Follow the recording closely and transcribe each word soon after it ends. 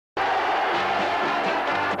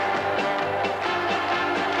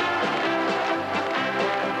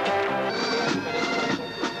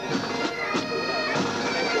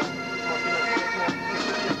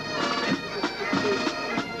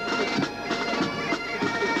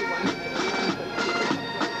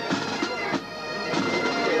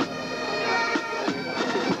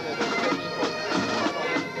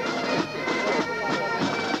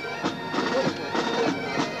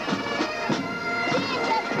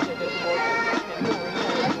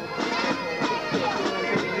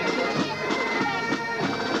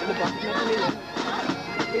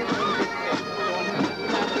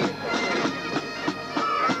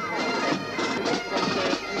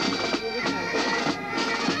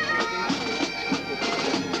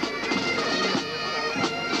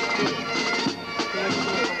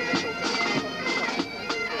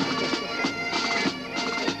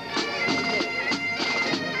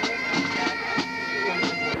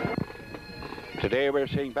Today we're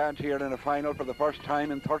seeing Banteer in a final for the first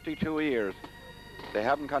time in 32 years. They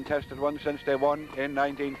haven't contested one since they won in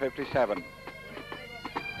 1957.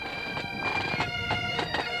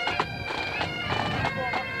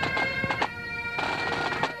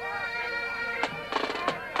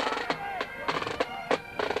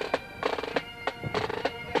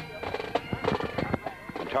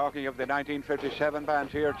 Talking of the 1957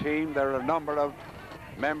 Banteer team, there are a number of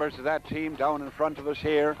members of that team down in front of us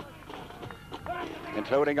here,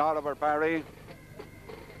 including Oliver Barry,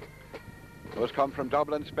 who has come from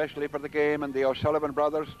Dublin specially for the game, and the O'Sullivan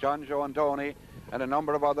brothers, John, Joe and Donny, and a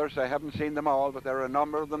number of others. I haven't seen them all, but there are a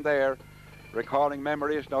number of them there, recalling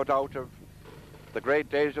memories, no doubt, of the great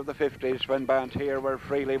days of the 50s when Banteer were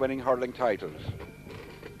freely winning hurling titles.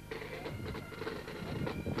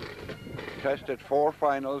 Tested 4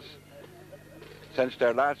 finals since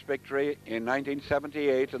their last victory in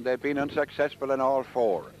 1978, and they've been unsuccessful in all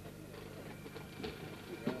 4.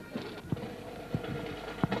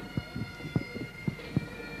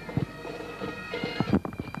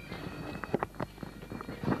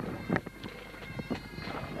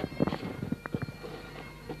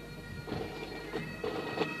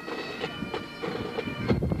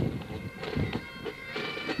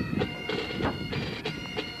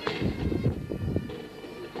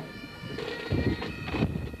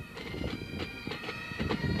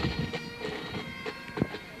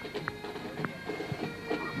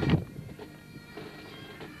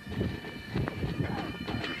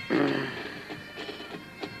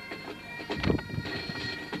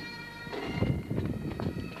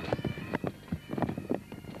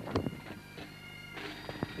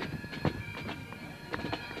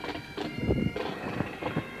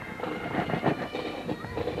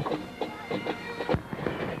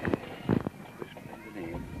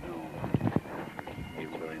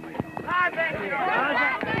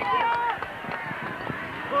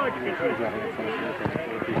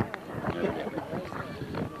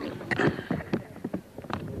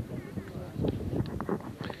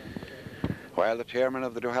 While the chairman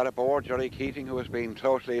of the Duhallow board, Jerry Keating, who has been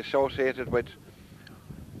closely associated with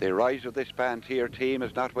the rise of this Banteer team,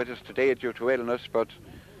 is not with us today due to illness, but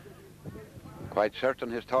quite certain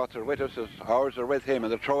his thoughts are with us as ours are with him.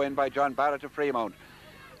 And the throw in by John Barrett of Fremont.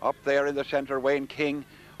 Up there in the centre, Wayne King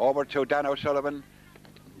over to Dan O'Sullivan.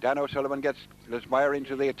 Dan O'Sullivan gets Lismire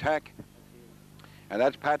into the attack, and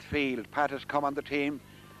that's Pat Field. Pat has come on the team,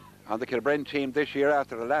 on the Kilbrin team this year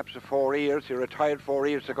after a lapse of 4 years. He retired 4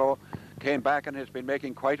 years ago, came back and has been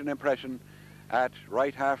making quite an impression at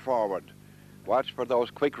right half forward. Watch for those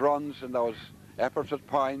quick runs and those efforts at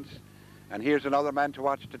points. And here's another man to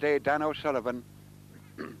watch today, Dan O'Sullivan.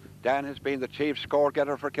 Dan has been the chief score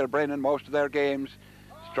getter for Kilbrin in most of their games,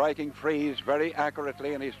 striking frees very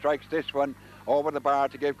accurately, and he strikes this one over the bar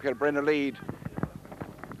to give Kilbrin a lead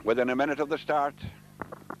within a minute of the start.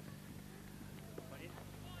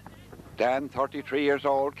 Dan, 33 years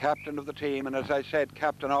old, captain of the team, and as I said,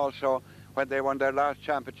 captain also when they won their last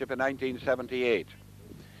championship in 1978.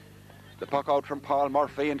 The puck out from Paul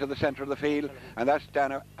Murphy into the centre of the field, and that's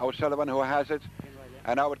Dan O'Sullivan who has it.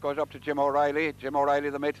 And now it goes up to Jim O'Reilly. Jim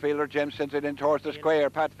O'Reilly, the midfielder. Jim sends it in towards the square.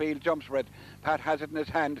 Pat Field jumps for it. Pat has it in his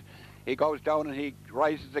hand. He goes down and he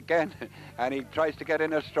rises again, and he tries to get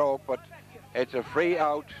in a stroke, but it's a free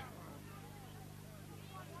out.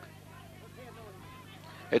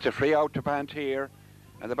 It's a free out to Banteer,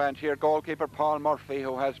 and the Banteer goalkeeper, Paul Murphy,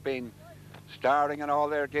 who has been starring in all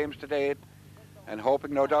their games to date and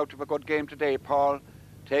hoping no doubt of a good game today. Paul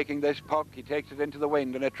taking this puck, he takes it into the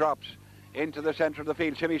wind and it drops into the centre of the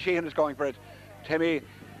field. Timmy Sheehan is going for it. Timmy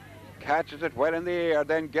catches it well in the air,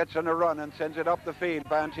 then gets on a run and sends it up the field.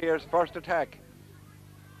 Banteer's first attack.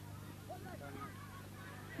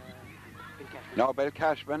 Now Bill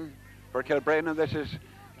Cashman for Kilbrin, and this is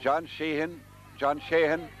John Sheehan.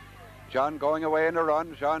 John going away in a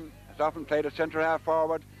run. John has often played a centre half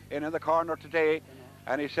forward in the corner today,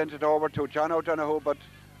 and he sent it over to John O'Donoghue, but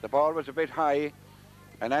the ball was a bit high,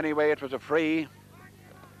 and anyway it was a free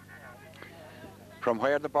from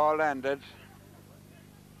where the ball landed.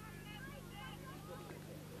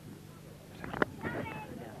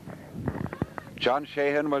 John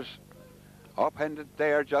Sheehan was upended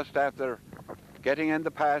there just after getting in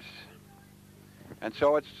the pass, and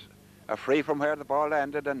so it's a free from where the ball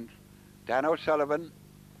landed, and Dan O'Sullivan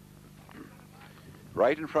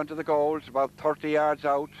right in front of the goals, about 30 yards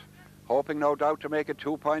out, hoping no doubt to make it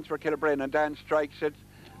 2 points for Kilbrin, and Dan strikes it,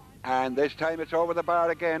 and this time it's over the bar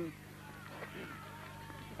again.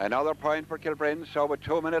 Another point for Kilbrin, so with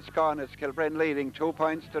 2 minutes gone, it's Kilbrin leading 2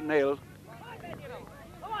 points to 0.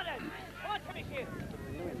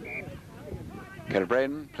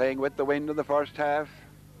 Kilbrin playing with the wind in the first half.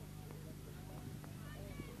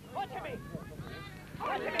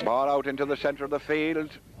 Ball out into the centre of the field.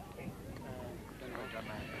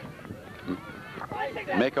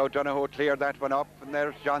 Mick O'Donoghue cleared that one up, and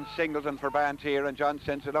there's John Singleton for Banteer, and John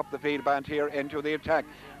sends it up the field. Banteer into the attack.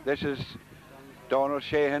 This is Donald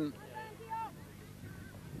Sheehan.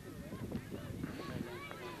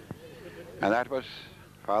 And that was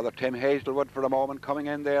Father Tim Hazelwood for a moment coming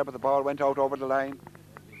in there, but the ball went out over the line.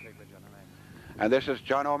 And this is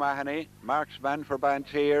John O'Mahony, marksman for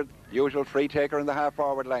Banteer, usual free taker in the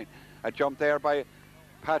half-forward line. A jump there by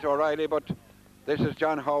Pat O'Reilly, but this is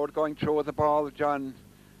John Howard going through with the ball.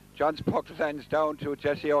 John's puck lands down to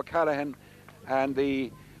Jesse O'Callaghan, and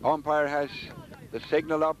the umpire has the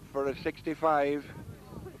signal up for a 65.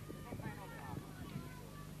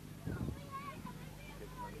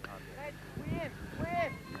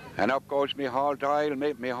 And up goes Micheál Doyle.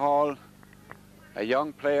 Micheál, a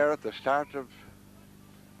young player at the start of,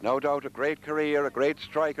 no doubt, a great career, a great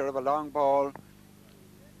striker of a long ball.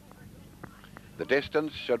 The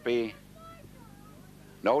distance should be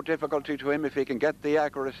no difficulty to him if he can get the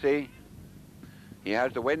accuracy. He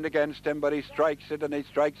has the wind against him, but he strikes it, and he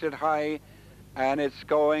strikes it high, and it's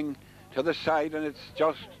going to the side, and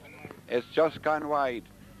it's just gone wide.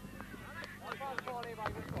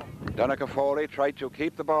 Donncha Foley tried to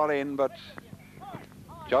keep the ball in, but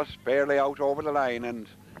just barely out over the line. And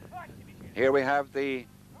here we have the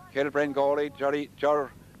Kilbrin goalie,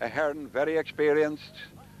 Ger Ahern, very experienced,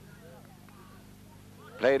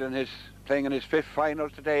 playing in his fifth final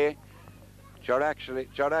today. Ger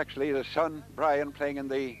actually, his son Brian, playing in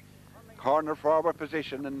the corner forward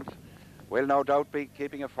position, and will no doubt be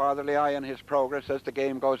keeping a fatherly eye on his progress as the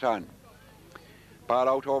game goes on. Ball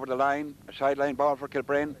out over the line, a sideline ball for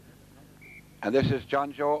Kilbrin. And this is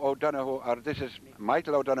John Joe O'Donoghue, or this is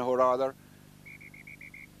Michael O'Donoghue rather,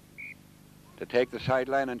 to take the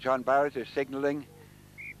sideline, and John Barrett is signalling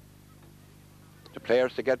the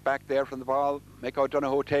players to get back there from the ball. Mick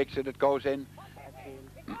O'Donoghue takes it, it goes in.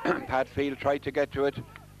 Pat Field tried to get to it.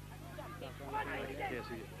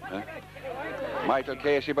 Michael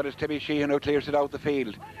Casey, but it's Timmy Sheehan who clears it out the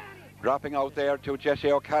field. Dropping out there to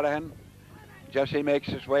Jesse O'Callaghan. Jesse makes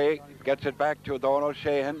his way, gets it back to Donald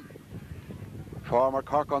Sheehan, former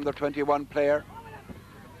Cork under-21 player.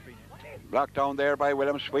 Blocked down there by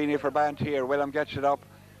William Sweeney for Banteer. William gets it up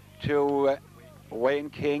to Wayne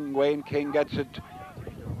King. Wayne King gets it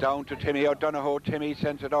down to Timmy O'Donoghue. Timmy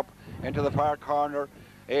sends it up into the far corner,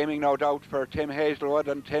 aiming no doubt for Tim Hazelwood,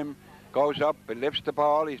 and Tim goes up, he lifts the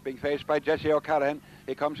ball, he's being faced by Jesse O'Callaghan.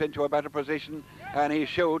 He comes into a better position and he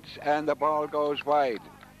shoots, and the ball goes wide.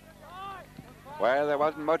 Well, there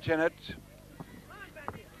wasn't much in it.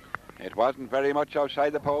 It wasn't very much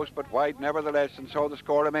outside the post, but wide nevertheless, and so the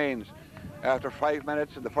score remains. After 5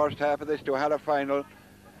 minutes in the first half of this Duhallow final,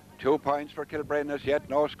 2 points for Kilbrin, as yet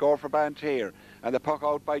no score for Banteer. And the puck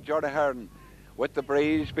out by Ger Ahern with the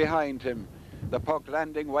breeze behind him. The puck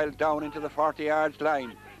landing well down into the 40 yards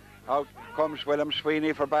line. Out comes William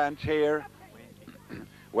Sweeney for Banteer.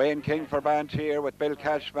 Wayne King for Banteer with Bill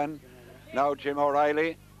Cashman. Now Jim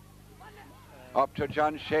O'Reilly. Up to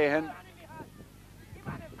John Sheehan.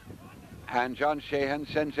 And John Sheehan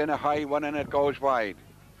sends in a high one, and it goes wide.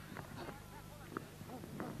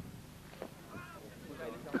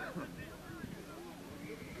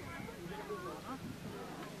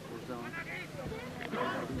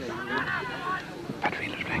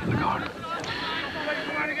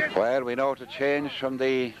 Well, we know to change from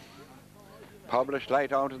the published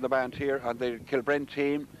light out in the Banteer on the Kilbrin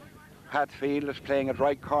team. Pat Field is playing at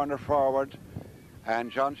right corner forward,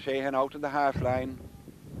 and John Sheehan out in the half line.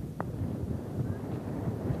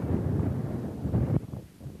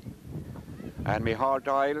 And Micheál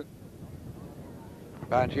Doyle,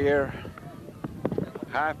 Banteer,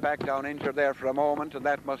 half back down injured there for a moment, and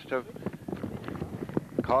that must have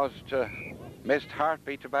caused missed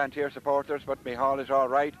heartbeat to Banteer supporters, but Micheál is all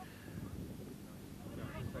right.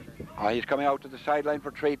 He's coming out to the sideline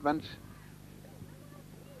for treatment.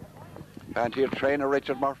 Banteer trainer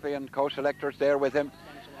Richard Murphy and co-selectors there with him.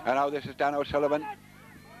 And now this is Dan O'Sullivan.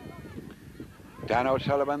 Dan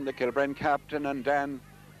O'Sullivan, the Kilbrin captain, and Dan,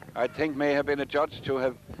 I think, may have been adjudged to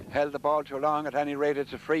have held the ball too long. At any rate,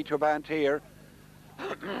 it's a free to Banteer.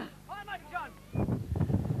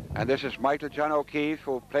 And this is Michael John O'Keefe,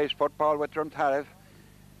 who plays football with Drumtariff.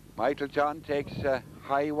 Michael John takes a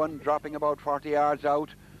high one, dropping about 40 yards out.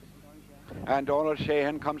 And Donald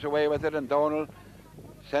Sheehan comes away with it, and Donald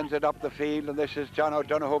sends it up the field. And this is John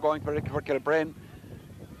O'Donoghue going for Kilbrin.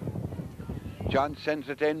 John sends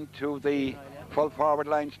it in to the full forward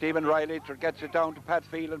line. Stephen Riley gets it down to Pat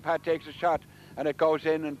Field, and Pat takes a shot. and it goes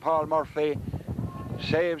in, and Paul Murphy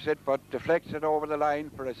saves it but deflects it over the line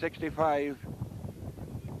for a 65.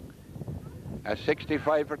 A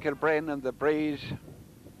 65 for Kilbrin, and the breeze,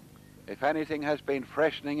 if anything, has been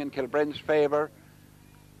freshening in Kilbrin's favour.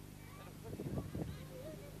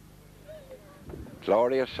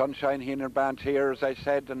 Glorious sunshine here in Banteer, as I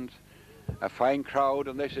said, and a fine crowd,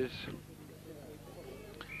 and this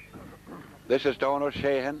is Donal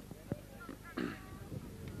Sheehan,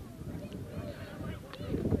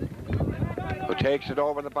 who takes it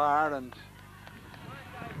over the bar, and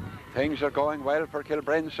things are going well for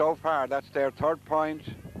Kilbrin so far. That's their third point.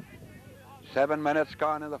 7 minutes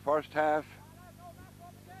gone in the first half.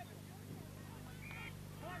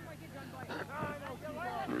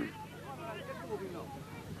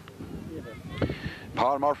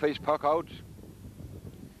 Paul Murphy's puck out,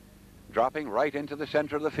 dropping right into the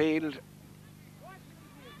centre of the field.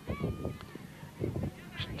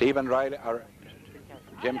 Stephen Riley, or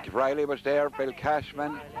Jim Riley was there, Bill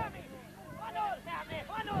Cashman,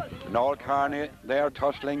 Noel Carney there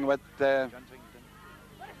tussling with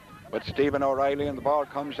Stephen O'Reilly, and the ball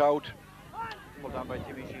comes out,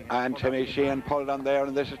 and Timmy Sheehan pulled on there,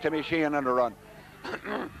 and this is Timmy Sheehan on the run.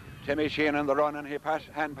 Timmy Sheehan on the run, and he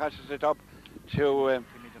hand passes it up to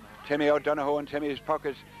Timmy O'Donoghue, and Timmy's puck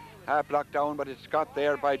is half blocked down, but it's got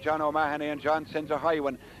there by John O'Mahony, and John sends a high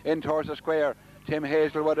one in towards the square. Tim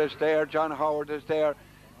Hazelwood is there, John Howard is there,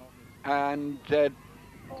 and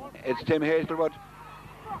it's Tim Hazelwood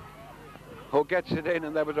who gets it in,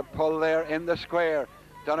 and there was a pull there in the square.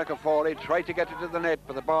 Donncha Foley tried to get it to the net,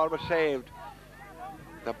 but the ball was saved.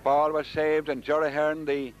 The ball was saved, and Jerry Hearn,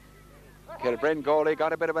 the Kilbrin goalie,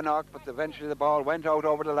 got a bit of a knock, but eventually the ball went out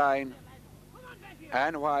over the line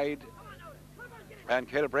and wide. And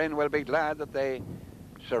Kilbrin will be glad that they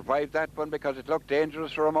survived that one, because it looked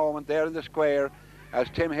dangerous for a moment there in the square as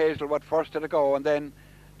Tim Hazelwood first had a go, and then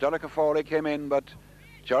Donncha Foley came in, but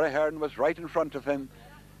Jerry Hearn was right in front of him.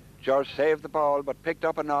 George saved the ball but picked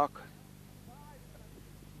up a knock.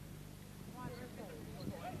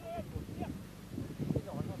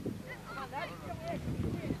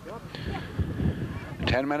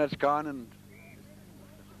 Ten minutes gone, and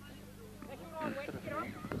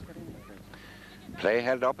play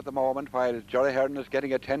held up at the moment while Jerry Hearn is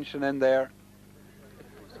getting attention in there.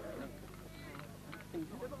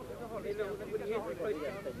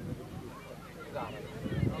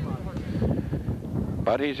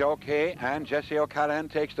 But he's okay, and Jesse O'Callaghan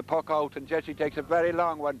takes the puck out, and Jesse takes a very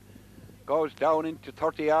long one, goes down into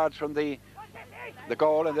 30 yards from the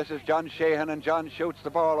goal, and this is John Sheehan, and John shoots the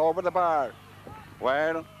ball over the bar.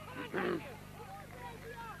 Well,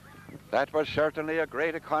 that was certainly a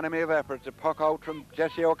great economy of effort. The puck out from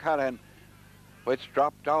Jesse O'Callaghan, which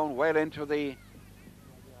dropped down well into the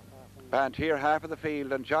Banteer half of the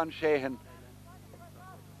field, and John Sheehan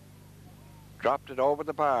dropped it over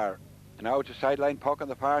the bar. And now it's a sideline puck on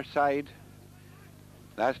the far side.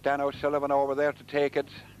 That's Dan O'Sullivan over there to take it.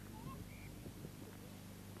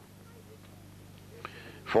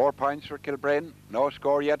 4 points for Kilbrin. No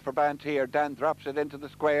score yet for Banteer. Dan drops it into the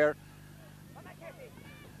square.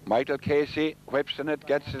 Michael Casey whips in it,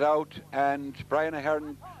 gets it out, and Brian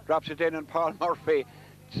Ahern drops it in, and Paul Murphy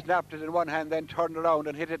snapped it in one hand, then turned around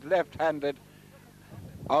and hit it left-handed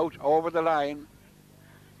out over the line.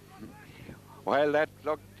 Well, that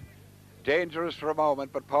looked dangerous for a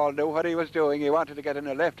moment, but Paul knew what he was doing. He wanted to get in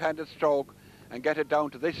a left-handed stroke and get it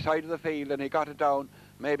down to this side of the field, and he got it down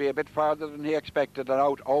maybe a bit farther than he expected, and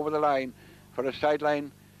out over the line for a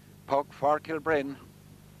sideline puck for Kilbrin.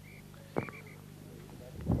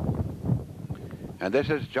 And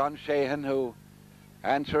this is John Sheehan, who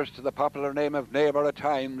answers to the popular name of Neighbour at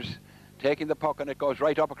times, taking the puck, and it goes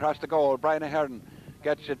right up across the goal. Brian Ahern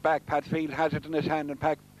gets it back. Pat Field has it in his hand, and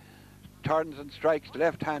Pat turns and strikes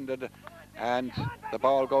left-handed, and the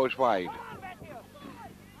ball goes wide.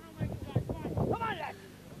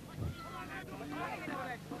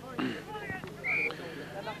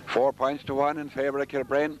 Four points to 1 in favour of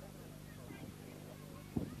Kilbrin,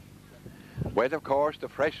 with, of course, the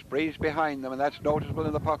fresh breeze behind them, and that's noticeable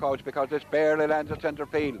in the puckouts because this barely lands at centre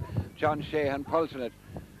field. John Sheehan pulsing it.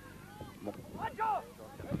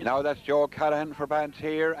 Now that's Joe Callahan for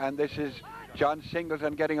Banteer, and this is John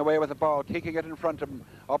Singleton getting away with the ball, kicking it in front of him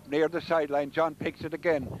up near the sideline. John picks it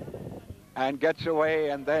again and gets away,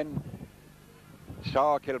 and then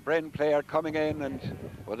saw a Kilbrin player coming in and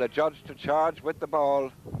was adjudged to charge with the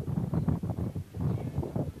ball.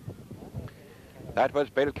 That was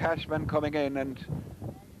Bill Cashman coming in, and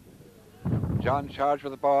John charged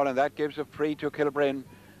with the ball, and that gives a free to Kilbrin,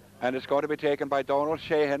 and it's going to be taken by Donal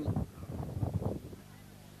Sheehan.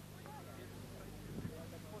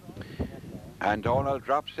 And Donald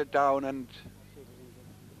drops it down, and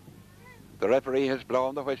the referee has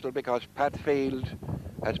blown the whistle because Pat Field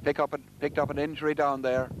has picked up an injury down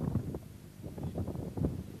there,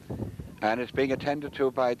 and is being attended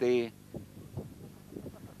to by the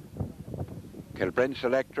Kilbrin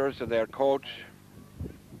selectors and their coach,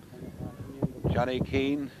 Johnny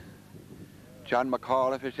Keane. John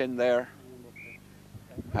McAuliffe is in there,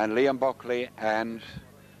 and Liam Buckley, and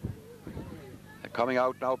coming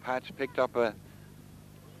out now, Pat's picked up an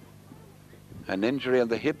injury on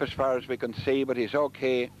the hip as far as we can see, but he's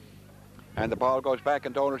okay. And the ball goes back,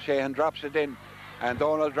 and Donald Sheehan drops it in, and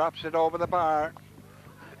Donald drops it over the bar.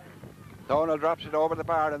 Donald drops it over the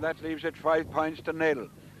bar, and that leaves it 5 points to 0.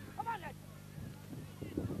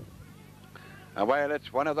 And while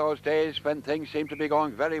it's one of those days when things seem to be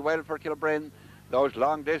going very well for Kilbrin, those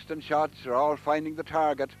long distance shots are all finding the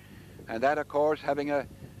target, and that of course having an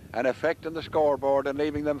effect on the scoreboard and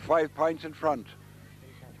leaving them 5 points in front.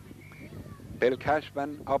 Bill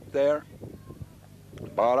Cashman up there,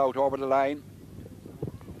 ball out over the line.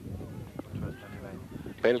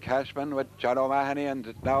 Bill Cashman with John O'Mahony,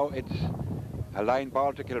 and now it's a line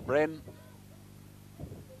ball to Kilbrin.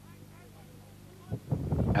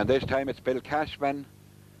 And this time it's Bill Cashman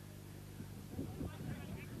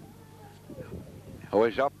who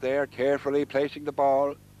is up there carefully placing the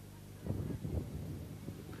ball.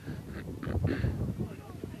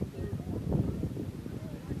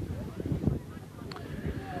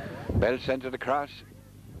 Bell sent it across.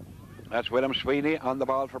 That's William Sweeney on the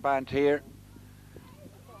ball for Banteer.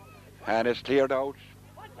 And it's cleared out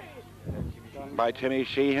by Timmy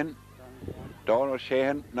Sheehan. Donald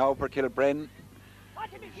Sheehan now for Kilbrin.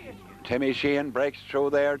 Timmy Sheehan breaks through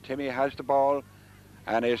there. Timmy has the ball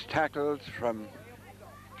and is tackled from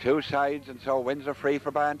two sides, and so wins a free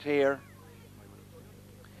for Banteer.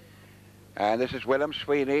 And this is William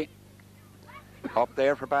Sweeney up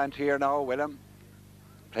there for Banteer now. William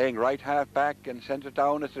playing right half back and sends it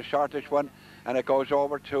down. It's the shortish one, and it goes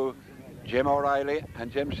over to Jim O'Reilly,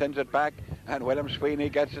 and Jim sends it back, and William Sweeney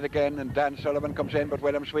gets it again, and Dan Sullivan comes in, but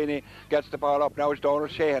William Sweeney gets the ball up. Now it's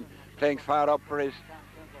Donald Sheehan playing far up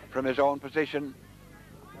from his own position,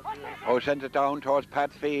 who sends it down towards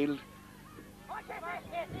Pat Field.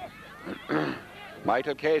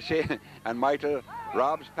 Michael Casey, and Michael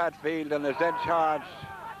robs Pat Field and is then charged,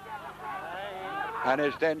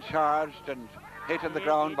 and hit on the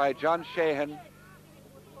ground by John Sheehan.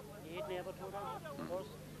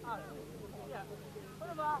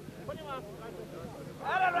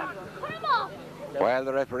 Well,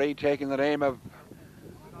 the referee taking the name of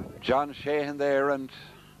John Sheehan there, and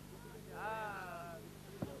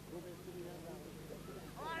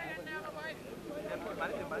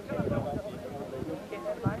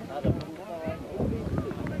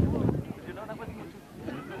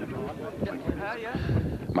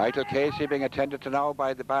Michael Casey being attended to now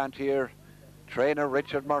by the Banteer trainer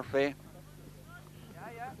Richard Murphy.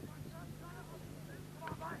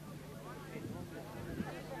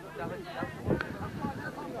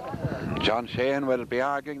 John Sheehan will be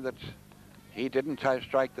arguing that he didn't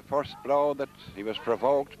strike the first blow, that he was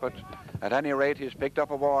provoked, but at any rate he's picked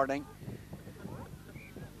up a warning.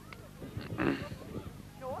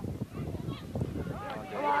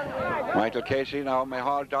 Michael Casey now,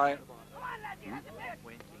 Micheál Doyle.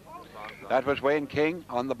 That was Wayne King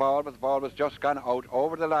on the ball, but the ball was just gone out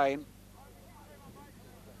over the line.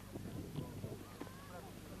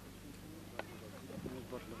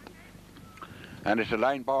 And it's a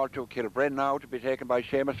line ball to Kilbrin now, to be taken by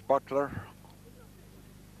Seamus Butler.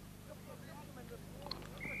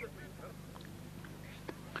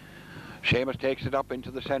 Seamus takes it up into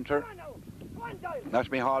the centre. That's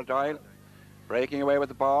Micheál Doyle breaking away with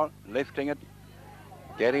the ball, lifting it,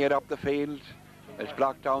 getting it up the field. It's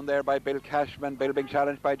blocked down there by Bill Cashman. Bill being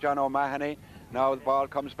challenged by John O'Mahony. Now the ball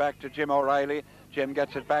comes back to Jim O'Reilly. Jim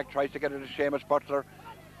gets it back, tries to get it to Seamus Butler.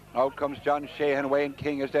 Out comes John Sheehan. Wayne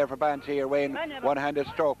King is there for Banteer. Wayne, one-handed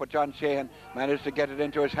stroke, but John Sheehan managed to get it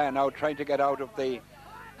into his hand now, trying to get out of a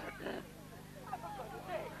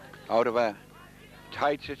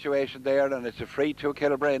tight situation there, and it's a free to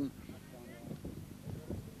Kilbrin.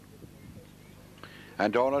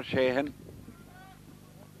 And Donald Sheehan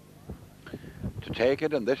to take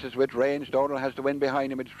it, and this is with range. Donald has the wind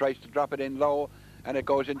behind him. He tries to drop it in low, and it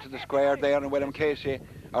goes into the square there, and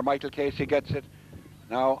Michael Casey gets it.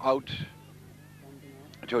 Now out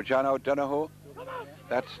to John O'Donoghue.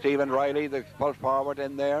 That's Stephen Riley, the full forward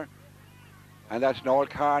in there. And that's Noel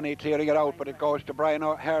Carney clearing it out, but it goes to Brian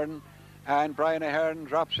O'Hearn, and Brian O'Hearn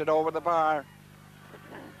drops it over the bar.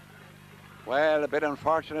 Well, a bit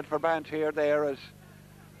unfortunate for Banteer there, as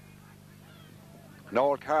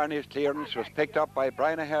Noel Carney's clearance was picked up by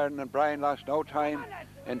Brian Ahern, and Brian lost no time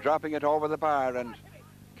in dropping it over the bar. And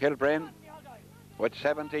Kilbrin, with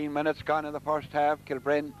 17 minutes gone in the first half,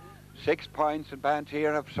 Kilbrin 6 points, and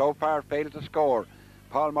Banteer have so far failed to score.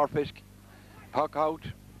 Paul Murphy's puck out.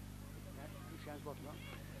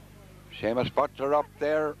 Seamus Butler up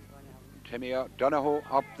there. Timmy O'Donoghue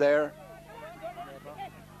up there.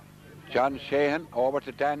 John Sheehan over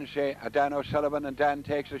to Dan O'Sullivan, and Dan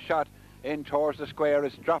takes a shot in towards the square.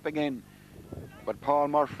 It's dropping in, but Paul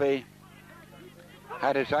Murphy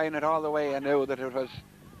had his eye on it all the way and knew that it was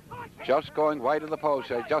just going wide of the post.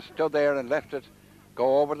 So he just stood there and left it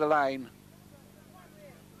go over the line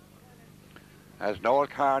as Noel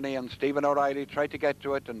Carney and Stephen O'Reilly tried to get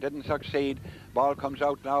to it and didn't succeed. Ball comes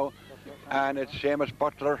out now, and it's Seamus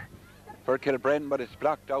Butler for Kilbrin, but it's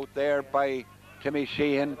blocked out there by Timmy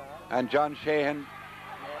Sheehan, and John Sheehan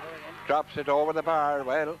drops it over the bar.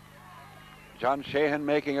 Well, John Sheehan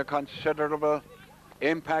making a considerable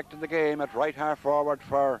impact in the game at right half forward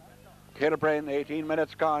for Kilbrin. 18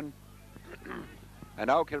 minutes gone. And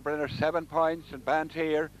now Kilbrin are 7 points, and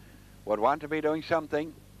Banteer would want to be doing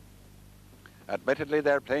something. Admittedly,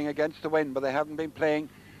 they're playing against the wind, but they haven't been playing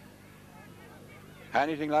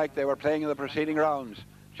anything like they were playing in the preceding rounds.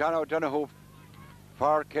 John O'Donoghue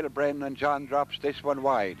for Kilbrin, and John drops this one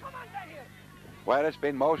wide. Well, it's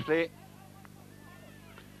been mostly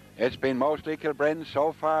Kilbrin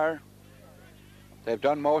so far. They've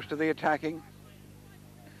done most of the attacking.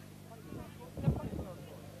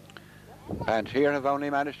 And here have only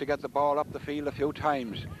managed to get the ball up the field a few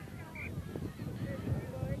times.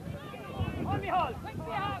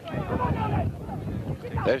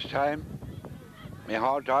 This time,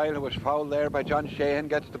 Micheál Doyle, who was fouled there by John Sheehan,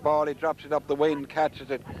 gets the ball. He drops it up the wind, catches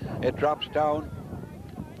it. It drops down.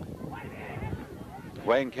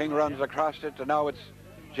 Wayne King runs across it, and now it's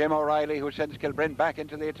Jim O'Reilly who sends Kilbrin back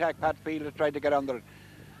into the attack. Pat Field has tried to get under it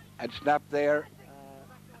and snapped there.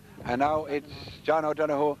 And now it's John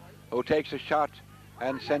O'Donoghue who takes a shot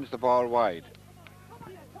and sends the ball wide.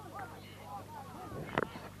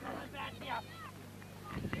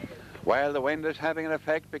 Well, the wind is having an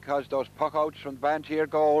effect because those puck outs from the Banteer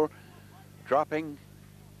goal dropping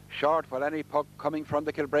short, while any puck coming from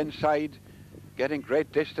the Kilbrin side getting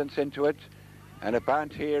great distance into it. And if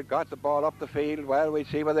Banteer got the ball up the field, well, we'd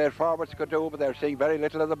see what their forwards could do, but they're seeing very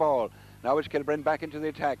little of the ball. Now it's Kilbrin back into the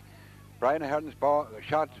attack. Brian Ahern's ball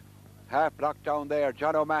shot half blocked down there.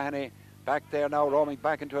 John O'Mahony back there now, roaming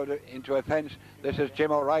back into a fence. This is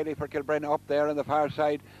Jim O'Reilly for Kilbrin up there on the far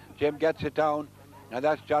side. Jim gets it down, and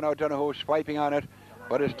that's John O'Donoghue swiping on it,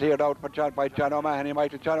 but it's cleared out by John O'Mahony.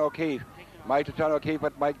 Michael John O'Keefe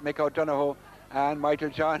with Mick O'Donoghue and Michael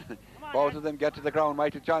John. Both of them get to the ground.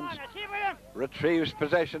 Michael John retrieves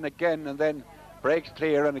possession again and then breaks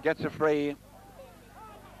clear, and it gets a free.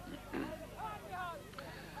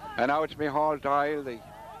 And now it's Micheál Doyle,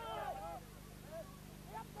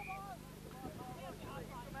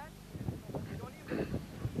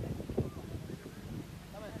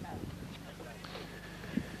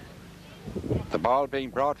 the ball being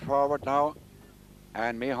brought forward now,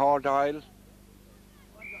 and Micheál Doyle,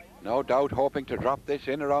 no doubt hoping to drop this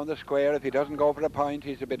in around the square. If he doesn't go for a point,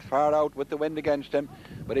 he's a bit far out with the wind against him,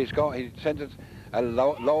 but he sends it a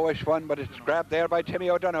lowish one, but it's grabbed there by Timmy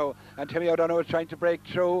O'Donoghue, and Timmy O'Donoghue is trying to break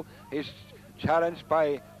through. He's challenged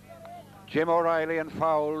by Jim O'Reilly and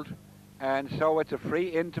fouled, and so it's a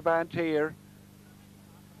free into Banteer.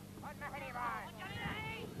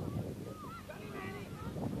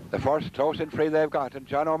 The first close-in free they've got, and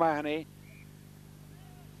John O'Mahony,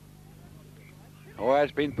 who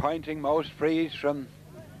has been pointing most frees from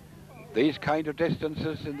these kind of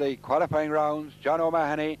distances in the qualifying rounds. John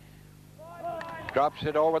O'Mahony drops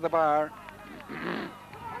it over the bar.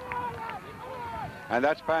 And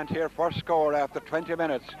that's Banteer first score after 20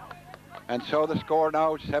 minutes. And so the score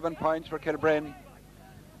now, 7 points for Kilbrin.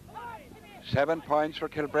 7 points for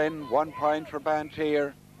Kilbrin, 1 point for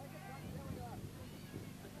Banteer.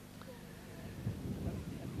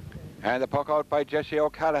 And the puck out by Jesse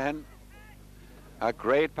O'Callaghan. A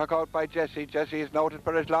great puck out by Jesse. Jesse is noted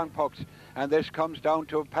for his long pucks. And this comes down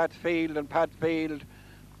to Pat Field, and Pat Field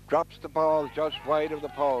drops the ball just wide of the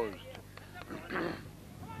post.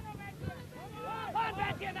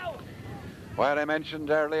 Well, I mentioned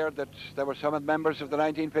earlier that there were some members of the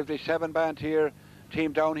 1957 Banteer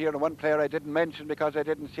team down here, and one player I didn't mention because I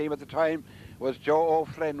didn't see him at the time was Joe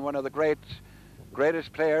O'Flynn, one of the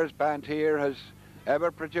greatest players Banteer has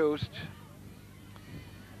ever produced.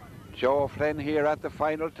 Joe O'Flynn here at the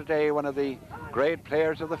final today, one of the great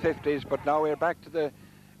players of the 50s, but now we're back to the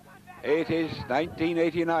 80s,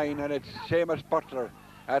 1989, and it's Seamus Butler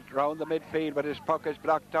at round the midfield, but his puck is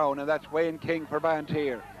blocked down, and that's Wayne King for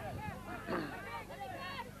Banteer.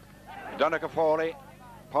 Donncha Foley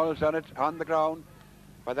pulls on it on the ground,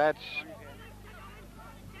 but that's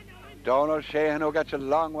Donald Sheehan who gets a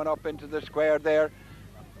long one up into the square there.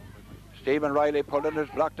 Stephen Riley pulling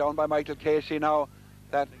it, blocked down by Michael Casey now.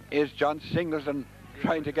 That is John Singleton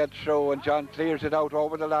trying to get through, and John clears it out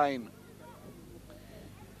over the line.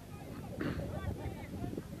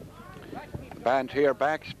 Banteer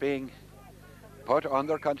backs being put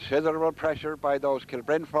under considerable pressure by those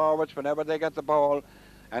Kilbrin forwards whenever they get the ball,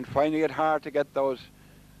 and finding it hard to get those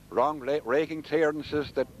wrong raking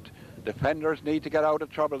clearances that defenders need to get out of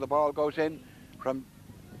trouble. The ball goes in from,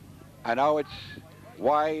 and now it's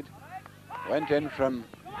wide. Went in from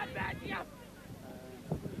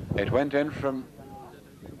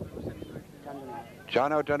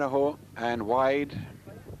John O'Donoghue and wide,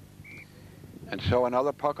 and so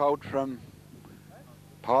another puck out from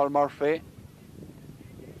Paul Murphy.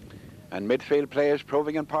 And midfield play is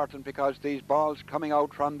proving important because these balls coming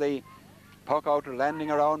out from the puck out are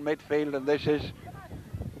landing around midfield, and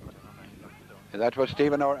that was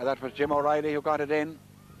Jim O'Reilly who got it in.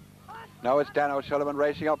 Now it's Dan O'Sullivan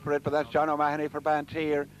racing up for it, but that's John O'Mahony for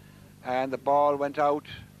Banteer, and the ball went out.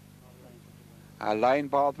 A line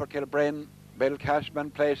ball for Kilbrin. Bill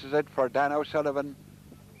Cashman places it for Dan O'Sullivan.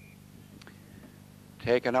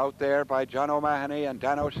 Taken out there by John O'Mahony, and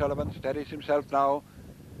Dan O'Sullivan steadies himself now.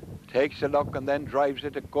 Takes a look and then drives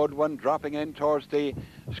it. A good one, dropping in towards the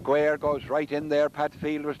square, goes right in there. Pat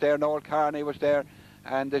Field was there, Noel Carney was there,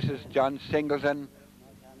 and this is John Singleton.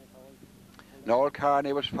 Noel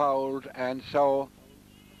Carney was fouled, and so,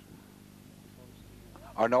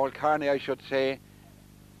 or Noel Carney I should say,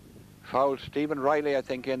 fouled Stephen Riley I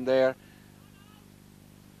think in there,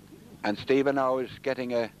 and Stephen now is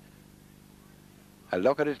getting a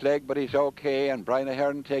look at his leg, but he's okay, and Brian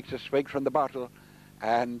Ahern takes a swig from the bottle,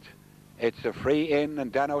 and it's a free in,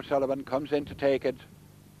 and Dan O'Sullivan comes in to take it.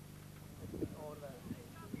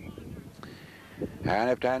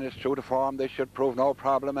 And if Dan is true to form, this should prove no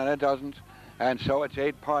problem, and it doesn't. And so it's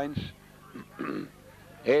 8 points.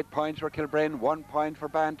 8 points for Kilbrin, 1 point for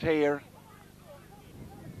Banteer.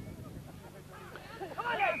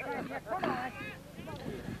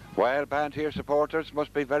 Well, Banteer supporters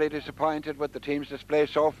must be very disappointed with the team's display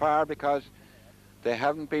so far, because they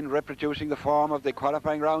haven't been reproducing the form of the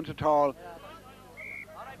qualifying rounds at all.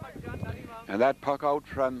 And that puck out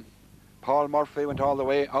from Paul Murphy went all the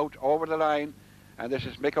way out over the line, and this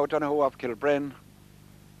is Mick O'Donoghue of Kilbrin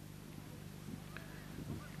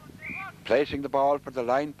placing the ball for the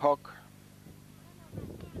line puck.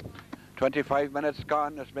 25 minutes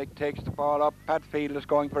gone as Mick takes the ball up. Pat Field is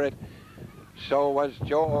going for it. So was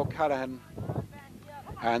Joe O'Callaghan,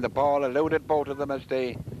 and the ball eluded both of them as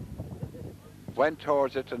they went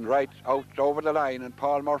towards it and right out over the line, and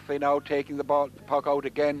Paul Murphy now taking the puck out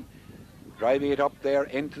again, driving it up there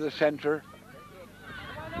into the centre.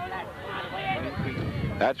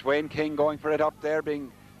 That's Wayne King going for it up there,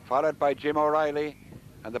 being followed by Jim O'Reilly,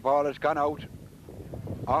 and the ball has gone out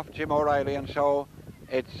off Jim O'Reilly, and so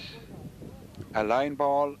it's a line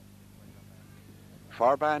ball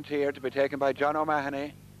for Banteer to be taken by John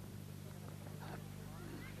O'Mahony.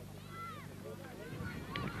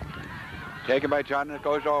 Taken by John, and it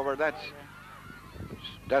goes over. That's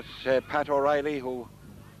Pat O'Reilly who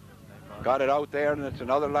got it out there, and it's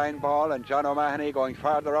another line ball, and John O'Mahony going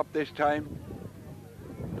farther up this time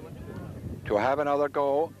to have another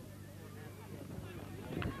go.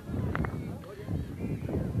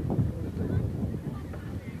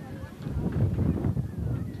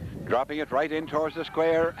 Dropping it right in towards the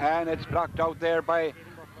square, and it's blocked out there by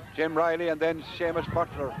Jim Riley, and then Seamus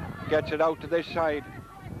Butler gets it out to this side.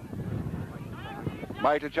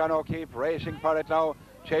 Michael John O'Keefe racing for it now,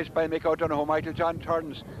 chased by Mick O'Donoghue. Michael John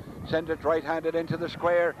turns, sends it right-handed into the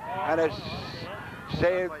square, and it's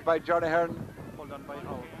saved by John Ahern.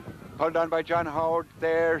 Pulled on by John Howard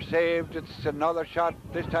there, saved. It's another shot,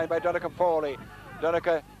 this time by Donncha Foley.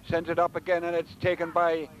 Donncha sends it up again, and it's taken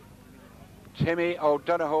by Timmy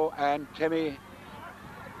O'Donoghue, and Timmy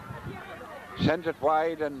sends it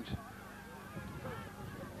wide, and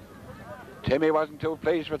Timmy wasn't too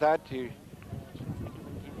pleased with that. He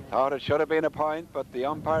thought it should have been a point, but the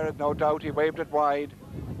umpire had no doubt, he waved it wide.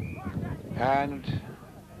 And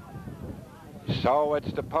so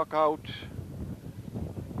it's the puck out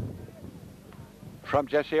from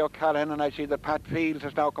Jesse O'Callaghan, and I see that Pat Fields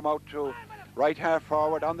has now come out to right half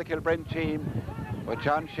forward on the Kilbrin team, with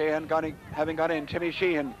John Sheehan having gone in. Timmy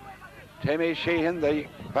Sheehan, the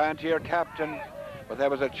Banteer captain, but there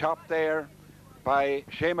was a chop there by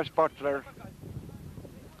Seamus Butler.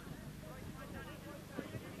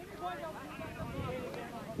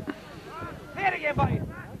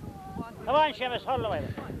 Come on, Seamus, hold away.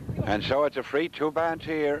 And so it's a free to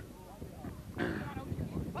Banteer.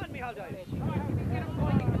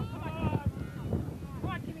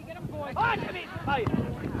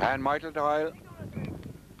 And Michael Doyle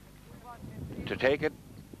to take it,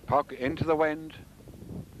 puck into the wind.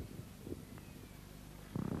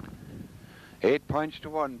 8 points to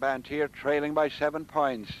 1. Banteer trailing by 7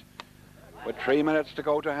 points. With 3 minutes to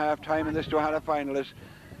go to half-time in this Duhallow final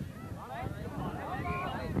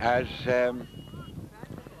as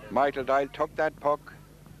Michael Doyle took that puck,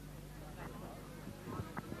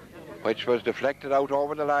 which was deflected out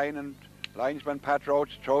over the line, and linesman Pat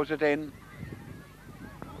Roach throws it in.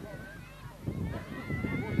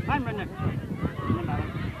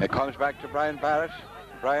 It comes back to Brian Barrett.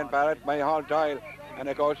 Brian Barrett, Mayhall Doyle, and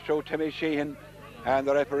it goes through Timmy Sheehan, and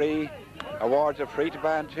the referee awards a free to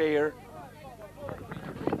Banteer.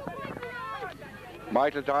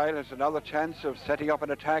 Michael Doyle has another chance of setting up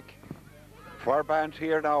an attack for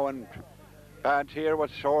Banteer now, and Banteer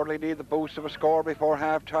would sorely need the boost of a score before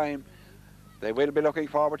half-time. They will be looking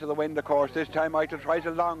forward to the wind, of course. This time Michael tries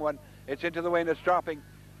a long one. It's into the wind, it's dropping.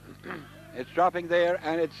 It's dropping there,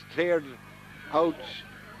 and it's cleared out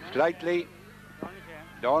slightly.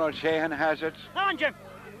 Donald Sheehan has it.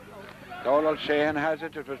 Donald Sheehan has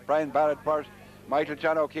it. It was Brian Barrett first. Michael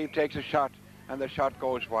John O'Keefe takes a shot, and the shot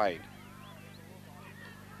goes wide.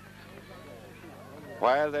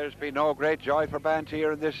 While there's been no great joy for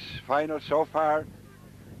Banteer in this final so far,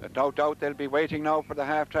 there's no doubt they'll be waiting now for the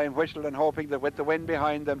half-time whistle and hoping that with the wind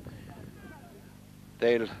behind them,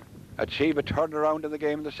 they'll achieve a turnaround in the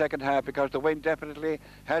game in the second half, because the wind definitely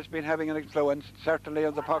has been having an influence, certainly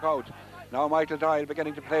on the puck out. Now Michael Doyle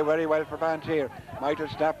beginning to play very well for Banteer. Michael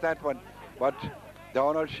snapped that one, but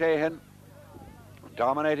Donald Sheehan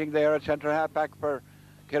dominating there at centre half back for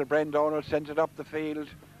Kilbrin. Donald sends it up the field.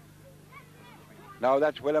 Now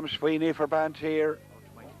that's William Sweeney for Banteer.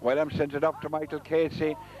 William sends it up to Michael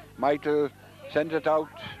Casey. Michael sends it out.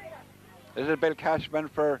 This is Bill Cashman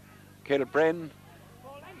for Kilbrin.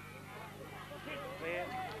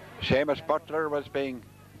 Seamus Butler was being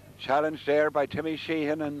challenged there by Timmy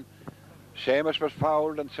Sheehan, and Seamus was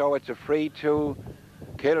fouled, and so it's a free to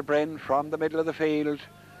Kilbrin from the middle of the field,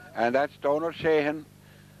 and that's Donald Sheehan,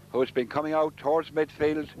 who's been coming out towards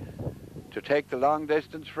midfield to take the long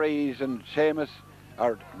distance frees, and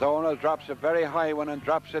Donald drops a very high one and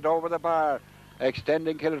drops it over the bar,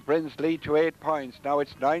 extending Kilbrin's lead to 8 points. Now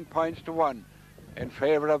it's 9 points to 1 in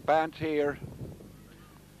favour of Banteer,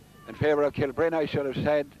 in favour of Kilbrin, I should have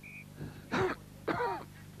said.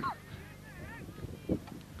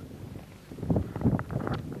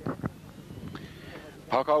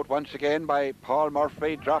 Puck out once again by Paul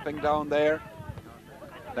Murphy, dropping down there.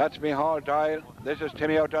 That's Mayhall Doyle. This is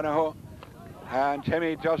Timmy O'Donoghue, and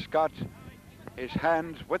Timmy just got his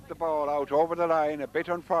hand with the ball out over the line. A bit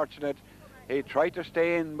unfortunate. He tried to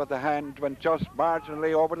stay in, but the hand went just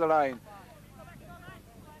marginally over the line.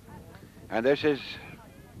 And this is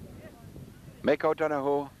Mick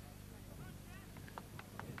O'Donoghue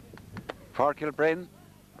for Kilbrin.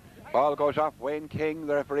 Ball goes off. Wayne King,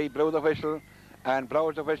 the referee, blew the whistle and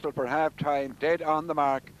blows the whistle for half-time, dead on the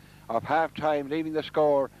mark of half-time, leaving the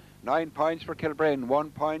score 9 points for Kilbrin, 1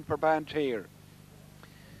 point for Banteer.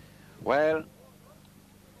 Well,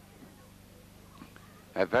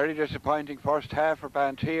 a very disappointing first half for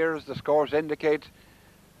Banteer, as the scores indicate.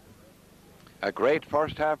 A great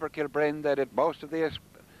first half for Kilbrin. They did most of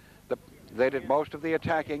the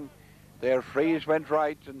attacking. Their frees went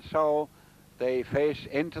right, and so they face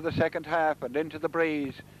into the second half and into the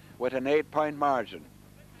breeze with an 8-point margin.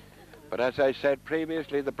 But as I said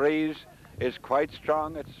previously, the breeze is quite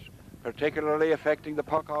strong. It's particularly affecting the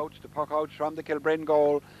puck outs. The puck outs from the Kilbrin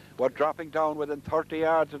goal were dropping down within 30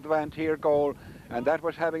 yards of the Banteer goal, and that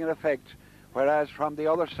was having an effect. Whereas from the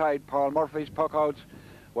other side, Paul Murphy's puck outs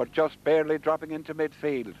were just barely dropping into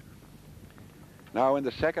midfield. Now in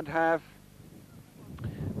the second half,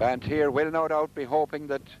 Banteer will no doubt be hoping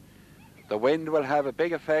that the wind will have a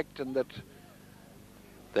big effect, and that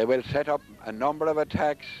they will set up a number of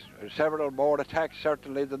attacks, several more attacks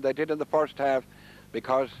certainly than they did in the first half,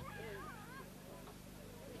 because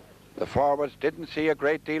the forwards didn't see a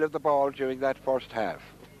great deal of the ball during that first half.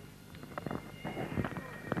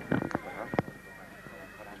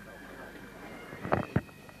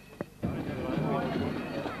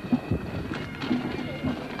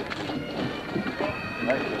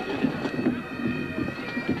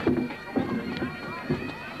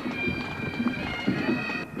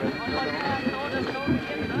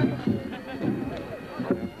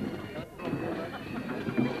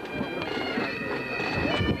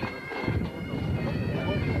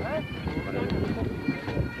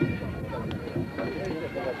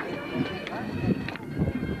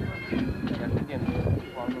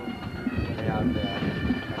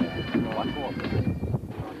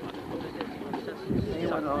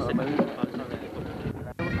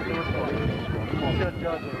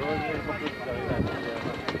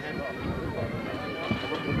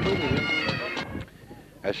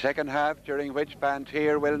 A second half during which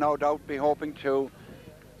Banteer will no doubt be hoping to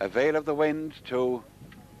avail of the wind to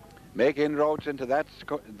make inroads into that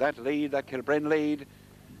lead, that Kilbrin lead,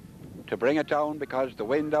 to bring it down, because the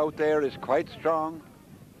wind out there is quite strong.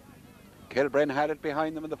 Kilbrin had it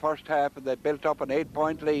behind them in the first half and they built up an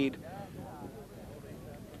 8-point lead.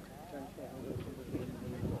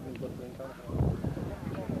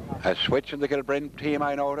 A switch in the Kilbrin team,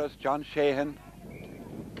 I noticed. John Sheehan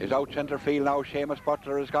is out centre field now. Seamus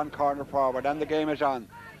Butler has gone corner forward and the game is on.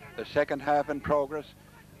 The second half in progress.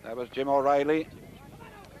 That was Jim O'Reilly.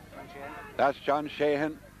 That's John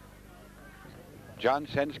Sheehan. John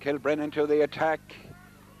sends Kilbrin into the attack.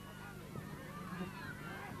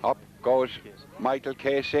 Up goes Michael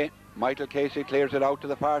Casey. Michael Casey clears it out to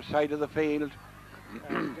the far side of the field.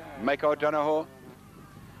 Mick O'Donoghue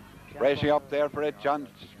racing up there for it.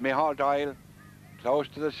 Micheál Doyle close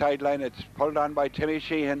to the sideline. It's pulled on by Timmy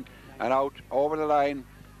Sheehan and out over the line,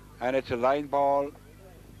 and it's a line ball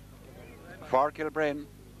for Kilbrin.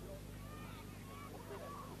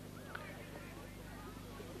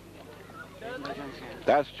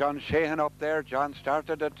 That's John Sheehan up there. John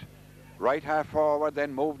started it right half forward,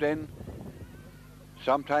 then moved in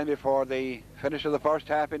sometime before the finish of the first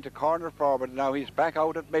half into corner forward. Now he's back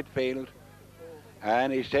out at midfield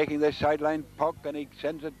and he's taking this sideline puck and he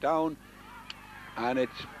sends it down, and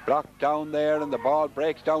it's blocked down there and the ball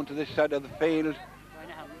breaks down to this side of the field.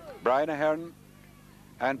 Brian Ahern,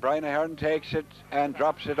 and Brian Ahern takes it and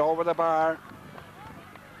drops it over the bar.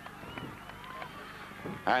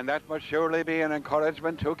 And that must surely be an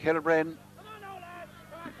encouragement to Kilbrin.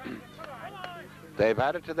 They've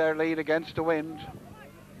added to their lead against the wind.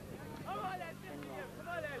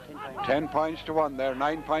 10 points to 1. They're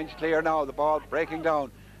 9 points clear now. The ball breaking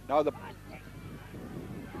down. Now the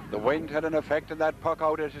wind had an effect on that puck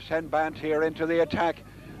out as to send Banteer into the attack.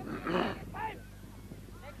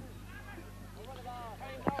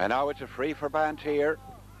 And now it's a free for Banteer.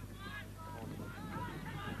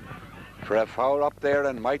 For a foul up there,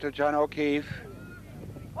 and Michael John O'Keefe.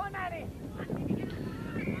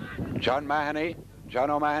 John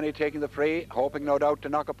O'Mahony taking the free, hoping no doubt to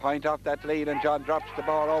knock a point off that lead, and John drops the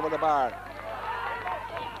ball over the bar.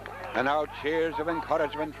 And now cheers of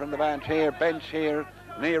encouragement from the Banteer bench here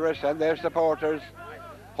near us and their supporters,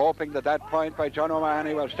 hoping that that point by John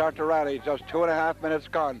O'Mahony will start to rally. Just 2.5 minutes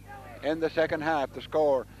gone in the second half. The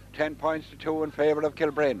score 10 points to 2 in favour of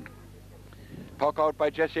Kilbrin. Puck out by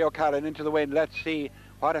Jesse O'Callaghan into the wind. Let's see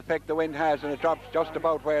what effect the wind has, and it drops just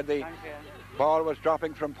about where the ball was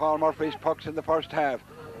dropping from Paul Murphy's pucks in the first half.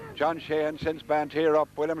 John Sheehan sends Banteer up.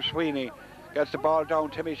 William Sweeney gets the ball down.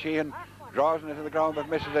 Timmy Sheehan draws it into the ground but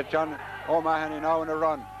misses it. John O'Mahony now in a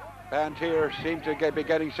run. Banteer seems to be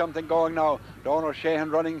getting something going now. Donald Sheehan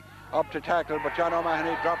running up to tackle, but John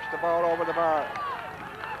O'Mahony drops the ball over the bar.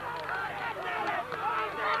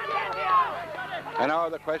 And now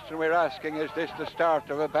the question we're asking, is this the start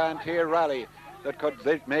of a Banteer rally that could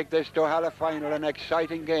make this Duhallow final an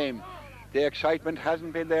exciting game? The excitement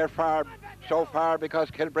hasn't been there so far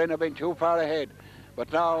because Kilbrin have been too far ahead.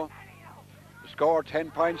 But now, the score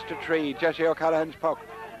 10 points to 3. Jesse O'Callaghan's puck.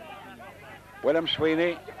 William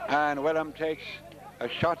Sweeney, and William takes a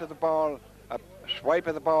shot at the ball, a swipe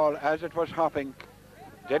at the ball as it was hopping.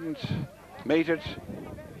 Didn't meet it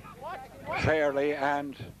fairly,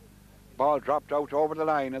 and ball dropped out over the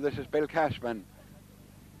line, and this is Bill Cashman.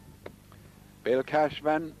 Bill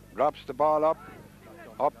Cashman drops the ball up.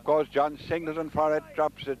 Up goes John Singleton for it,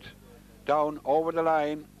 drops it down over the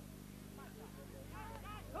line.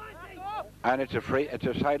 And it's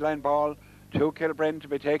a sideline ball to Kilbrin to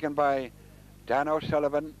be taken by Dan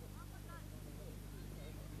O'Sullivan.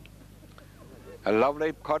 A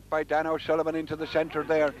lovely cut by Dan O'Sullivan into the centre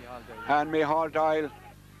there. And Micheál Doyle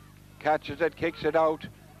catches it, kicks it out.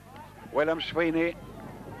 William Sweeney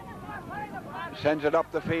sends it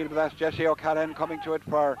up the field, but that's Jesse O'Callaghan coming to it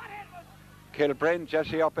for Kilbrin.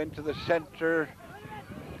 Jesse up into the centre.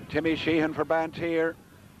 Timmy Sheehan for Banteer.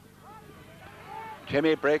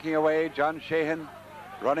 Timmy breaking away. John Sheehan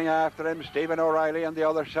running after him. Stephen O'Reilly on the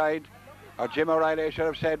other side. Or Jim O'Reilly, I should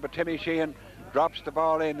have said, but Timmy Sheehan drops the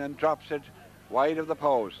ball in and drops it wide of the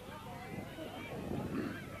post.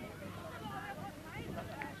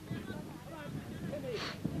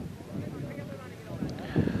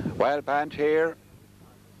 Well, Banteer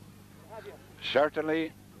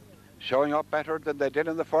certainly showing up better than they did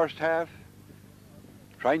in the first half.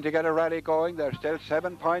 Trying to get a rally going. They're still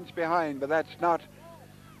 7 points behind, but that's not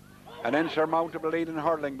an insurmountable lead in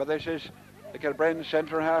hurling. But this is the Kilbrin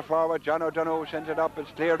centre half forward. John O'Donoghue sends it up.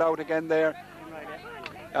 It's cleared out again there.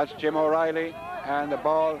 That's Jim O'Reilly, and the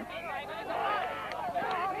ball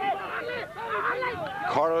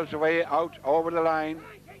curls away out over the line.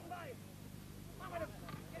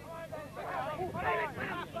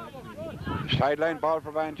 Sideline ball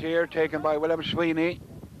for Banteer, taken by William Sweeney.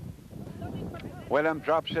 William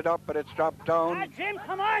drops it up, but it's dropped down. Jim,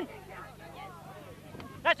 come on!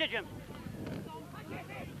 That's it, Jim.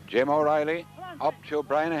 Jim O'Reilly up to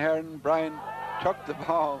Brian Ahern. Brian took the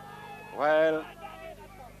ball well.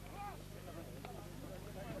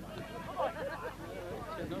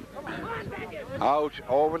 Out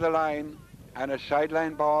over the line, and a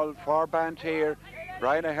sideline ball for Banteer.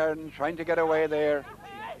 Brian Ahern trying to get away there.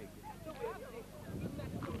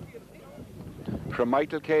 From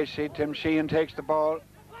Michael Casey, Tim Sheehan takes the ball.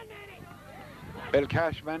 Bill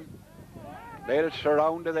Cashman. They'll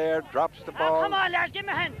surround her there, drops the ball. Come on, lads, give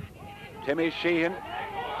me a hand. Timmy Sheehan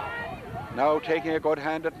now taking a good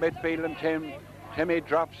hand at midfield, and Timmy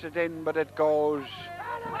drops it in, but it goes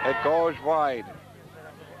wide.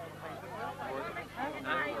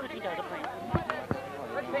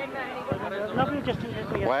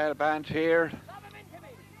 Well, Banteer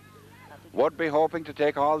would be hoping to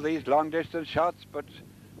take all these long distance shots, but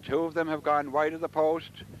two of them have gone wide of the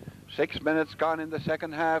post. 6 minutes gone in the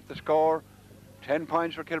second half. The score 10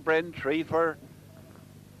 points for Kilbrin, 3 for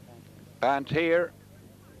Banteer.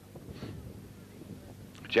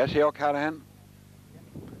 Jesse O'Callaghan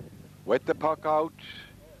with the puck out,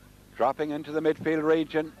 dropping into the midfield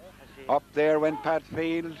region. Up there went Pat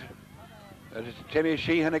Field. It's Timmy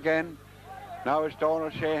Sheehan again. Now it's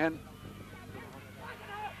Donald Sheehan.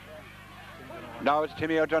 Now it's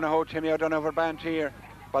Timmy O'Donoghue for Banteer,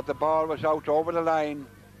 but the ball was out over the line.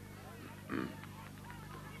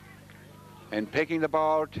 In picking the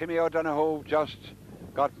ball, Timmy O'Donoghue just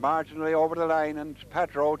got marginally over the line, and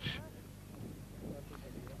Pat Roach,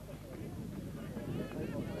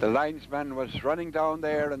 the linesman, was running down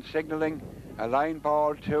there and signalling a line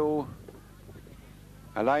ball to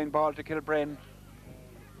Kilbrin.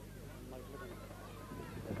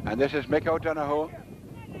 And this is Mick O'Donoghue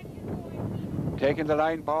taking the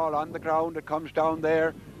line ball on the ground. It comes down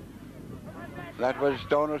there. That was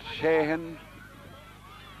Donald Sheehan.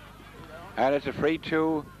 And it's a free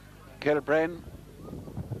to Kilbrin.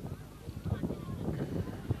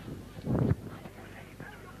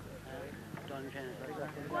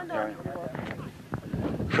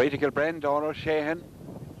 Free to Kilbrin, Donald Sheehan.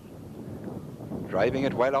 Driving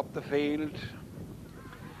it well up the field.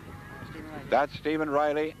 That's Stephen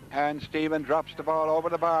Riley, and Stephen drops the ball over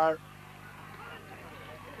the bar.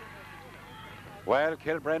 Well,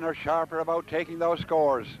 Kilbrin are sharper about taking those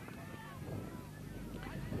scores.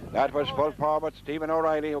 That was full forward Stephen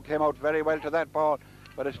O'Reilly, who came out very well to that ball,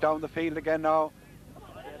 but it's down the field again now.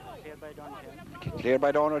 Cleared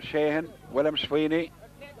by Donald Sheehan. William Sweeney.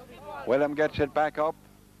 William gets it back up.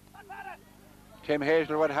 Tim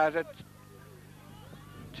Hazelwood has it.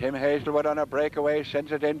 Tim Hazelwood on a breakaway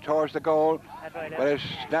sends it in towards the goal, but it's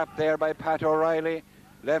snapped there by Pat O'Reilly,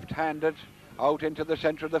 left-handed, out into the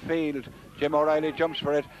centre of the field. Jim O'Reilly jumps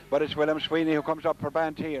for it, but it's William Sweeney who comes up for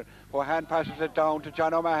Banteer, who hand passes it down to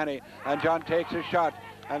John O'Mahony, and John takes his shot,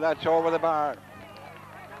 and that's over the bar.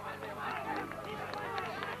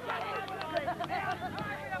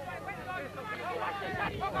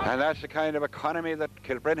 And that's the kind of economy that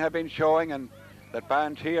Kilbrin have been showing, and that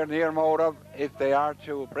Banteer near more of if they are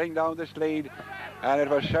to bring down this lead. And it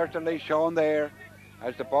was certainly shown there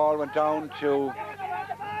as the ball went down to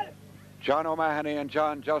John O'Mahony, and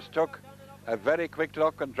John just took a very quick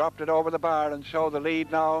look and dropped it over the bar, and so the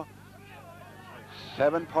lead now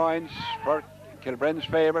 7 points for Kilbrin's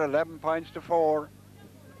favour, 11 points to 4.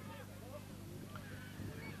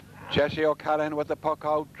 Jesse O'Callaghan with the puck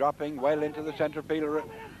out, dropping well into the centre field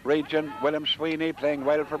region. William Sweeney playing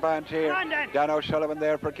well for Banteer. Dan O'Sullivan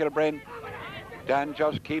there for Kilbrin. Dan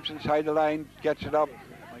just keeps inside the line, gets it up,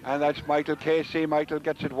 and that's Michael Casey. Michael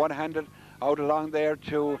gets it one-handed out along there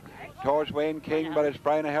towards Wayne King, but it's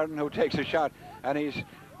Brian Ahern who takes a shot, and he's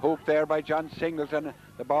hooped there by John Singleton.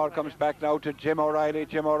 The ball comes back now to Jim O'Reilly.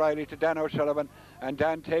 Jim O'Reilly to Dan O'Sullivan, and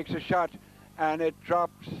Dan takes a shot, and it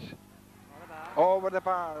drops over the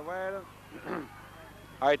bar. Well,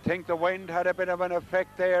 I think the wind had a bit of an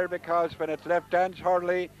effect there, because when it left Dan's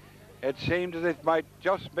hurley, it seemed as if it might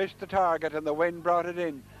just miss the target, and the wind brought it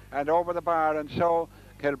in and over the bar, and so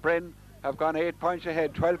Kilbrin have gone 8 points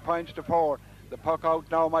ahead, 12 points to 4. The puck out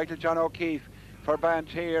now, Michael John O'Keefe for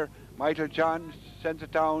Banteer. Michael John sends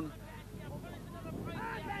it down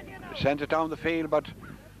the field, but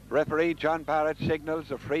referee John Barrett signals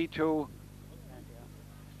a free to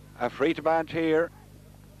Banteer.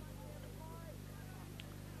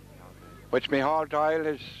 which Micheál Doyle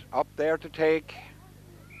is up there to take.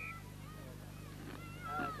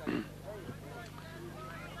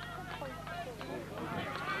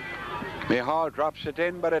 Micheál drops it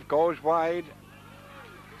in, but it goes wide.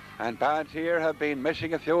 And Banteer have been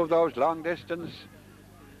missing a few of those long distance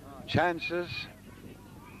chances.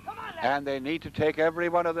 And they need to take every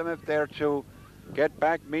one of them if they're to get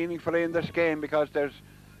back meaningfully in this game, because there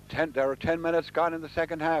are 10 minutes gone in the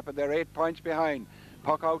second half and they're 8 points behind.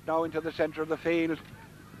 Puck out now into the centre of the field.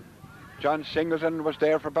 John Singleton was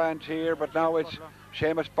there for Banteer, but now it's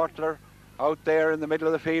Seamus Butler out there in the middle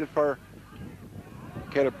of the field for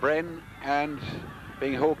Kilbrin, and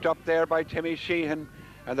being hooked up there by Timmy Sheehan,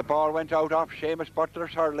 and the ball went out off Seamus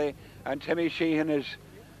Butler's hurley, and Timmy Sheehan is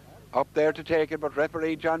up there to take it, but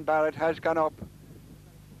referee John Barrett has gone up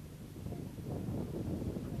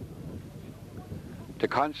to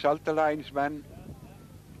consult the linesman,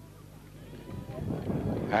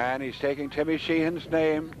 and he's taking Timmy Sheehan's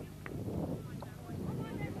name.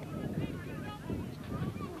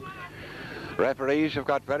 Referees have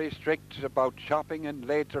got very strict about chopping in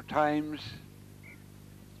later times,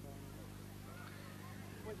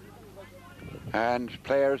 and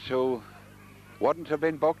players who wouldn't have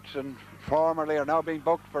been booked and formerly are now being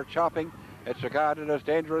booked for chopping. It's regarded as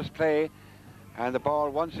dangerous play, and the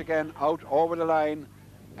ball once again out over the line,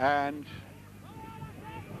 and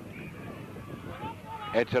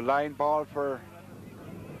it's a line ball for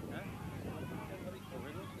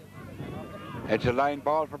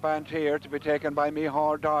Banteer to be taken by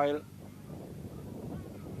Micheál Doyle.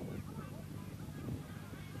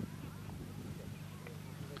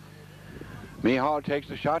 Micheál takes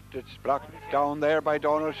the shot. It's blocked down there by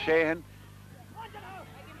Donald Sheehan.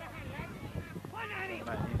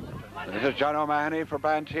 This is John O'Mahony for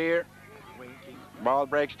Banteer. Ball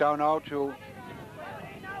breaks down now to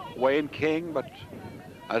Wayne King, but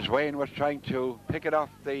as Wayne was trying to pick it off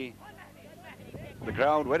the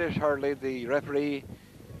ground with his hurley, the referee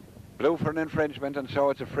blew for an infringement, and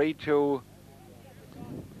so it's a free to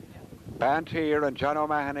Banteer, and John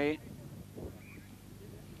O'Mahony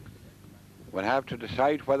will have to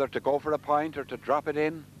decide whether to go for a point or to drop it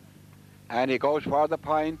in, and he goes for the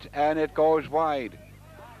point, and it goes wide.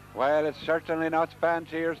 Well, it's certainly not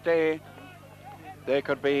Banteer's day. They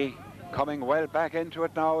could be coming well back into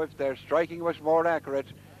it now if their striking was more accurate,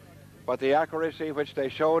 but the accuracy which they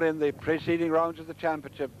showed in the preceding rounds of the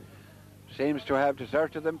championship seems to have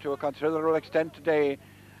deserted them to a considerable extent today,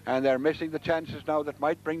 and they're missing the chances now that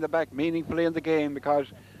might bring them back meaningfully in the game, because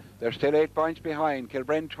they're still 8 points behind.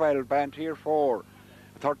 Kilbrin 12, Banteer 4.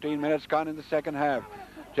 13 minutes gone in the second half.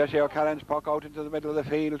 Jesse O'Callaghan's puck out into the middle of the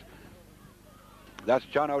field. That's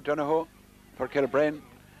John O'Donoghue for Kilbrin.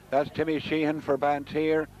 That's Timmy Sheehan for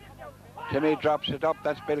Banteer. Timmy drops it up.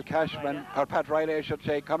 That's Bill Cashman, or Pat Riley, I should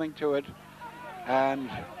say, coming to it.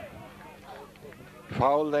 And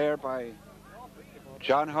foul there by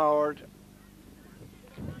John Howard.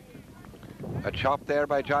 A chop there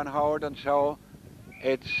by John Howard, and so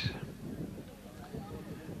it's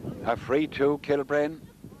a free to Kilbrin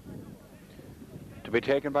to be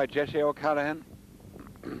taken by Jesse O'Callaghan,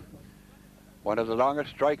 one of the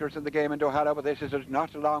longest strikers in the game in Duhallow, but this is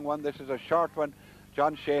not a long one, this is a short one.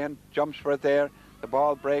 John Sheehan jumps for it there, the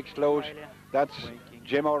ball breaks loose. That's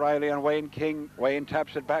Jim O'Reilly and Wayne King. Wayne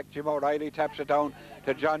taps it back, Jim O'Reilly taps it down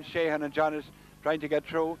to John Sheehan, and John is trying to get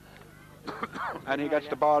through and he gets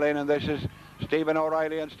the ball in, and this is Stephen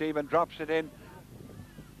O'Reilly, and Stephen drops it in,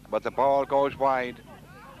 but the ball goes wide.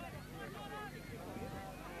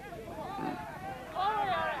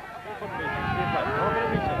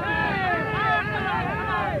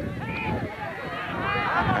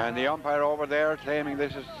 And the umpire over there claiming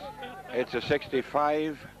it's a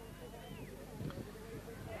 65.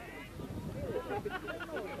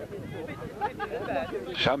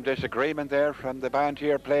 Some disagreement there from the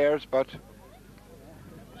Banteer players, but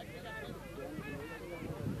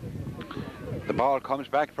the ball comes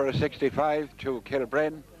back for a 65 to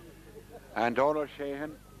Kilbrin, and Donald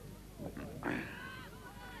Sheehan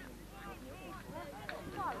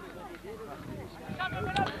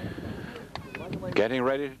getting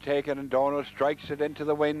ready to take it, and Donald strikes it into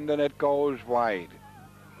the wind, and it goes wide.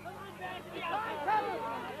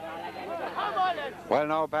 Well,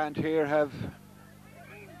 now Banteer have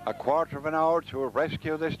a quarter of an hour to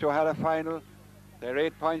rescue this Duhallow final. They're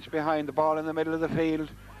 8 points behind, the ball in the middle of the field.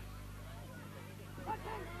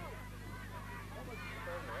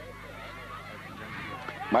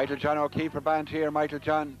 Michael John O'Keefe for Banteer. Michael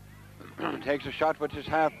John takes a shot which is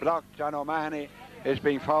half blocked. John O'Mahony is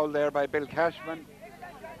being fouled there by Bill Cashman.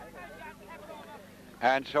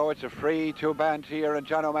 And so it's a free to Banteer, and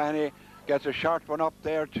John O'Mahony gets a short one up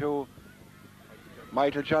there to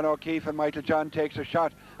Michael John O'Keefe, and Michael John takes a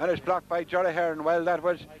shot and it's blocked by Jerry Hearn. Well, that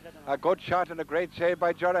was a good shot and a great save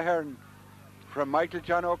by Jerry Hearn from Michael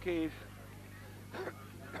John O'Keefe.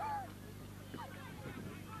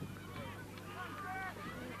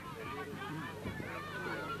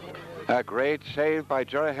 A great save by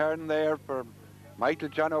Jerry Hearn there for Michael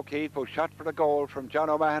John O'Keefe, who shot for the goal from John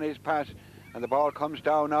O'Mahony's pass, and the ball comes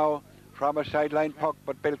down now from a sideline puck,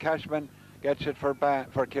 but Bill Cashman gets it for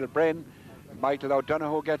Kilbrin. Michael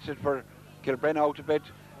O'Donoghue gets it for Kilbrin out of it,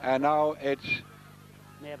 and now it's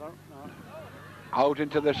out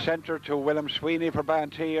into the centre to Willem Sweeney for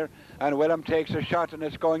Banteer, and Willem takes a shot and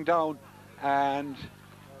it's going down and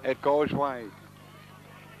it goes wide.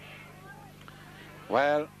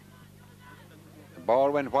 Well, the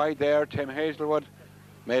ball went wide there. Tim Hazelwood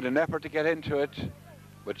made an effort to get into it,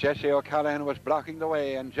 but Jesse O'Callaghan was blocking the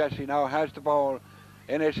way, and Jesse now has the ball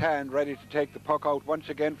in his hand, ready to take the puck out once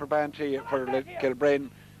again for Banteer, for Kilbrin.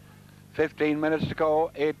 15 minutes to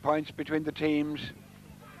go, 8 points between the teams.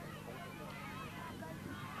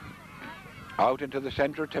 Out into the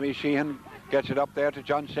centre, Timmy Sheehan gets it up there to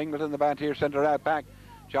John Singleton, the Banteer centre out back.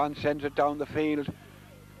 John sends it down the field.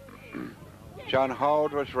 John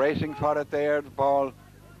Howard was racing for it there. The ball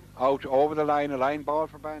out over the line, a line ball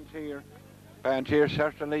for Banteer. Banteer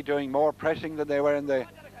certainly doing more pressing than they were in the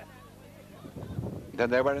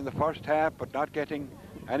first half, but not getting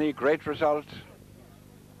any great result.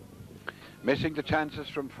 Missing the chances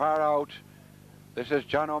from far out. This is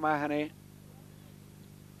John O'Mahony.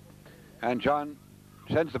 And John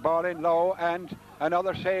sends the ball in low, and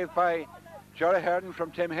another save by Jerry Hearn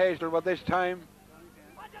from Tim Hazelwood this time.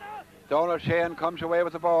 Donald Sheehan comes away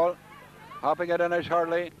with the ball, hopping it in his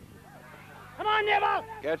hurley. Come on, Neville!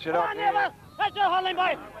 Gets it Come up. on, Neville! That's your hurling,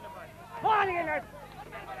 boy! Come on, Neville!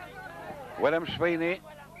 Willem Sweeney,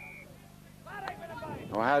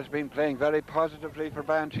 who has been playing very positively for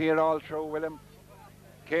Banteer all through. Willem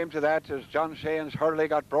came to that as John Sheehan's hurley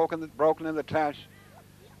got broken in the clash.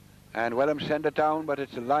 And Willem sent it down, but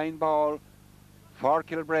it's a line ball for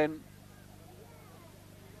Kilbrin.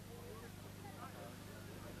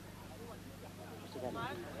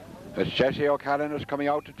 It's Jesse O'Callaghan is coming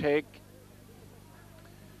out to take.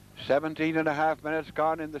 17.5 minutes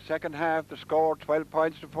gone in the second half. The score 12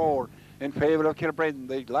 points to 4 in favour of Kilbrin.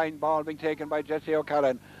 The line ball being taken by Jesse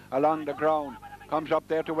O'Callaghan along the ground. Comes up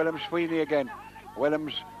there to Willem Sweeney again.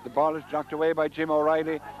 The ball is knocked away by Jim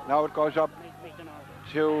O'Reilly. Now it goes up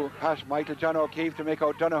to pass Michael John O'Keefe to Mick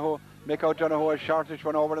O'Donoghue. Mick O'Donoghue, a shortish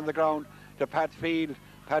one over on the ground to Pat Field.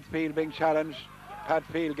 Pat Field being challenged. Pat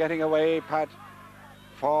Field getting away. Pat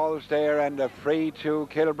falls there, and a free to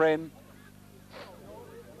Kilbrin.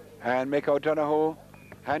 And Mick O'Donoghue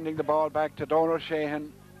handing the ball back to Donald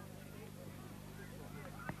Sheehan.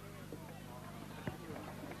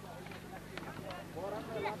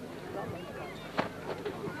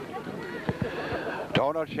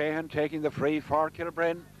 Donald Sheehan taking the free for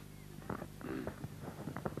Kilbrin.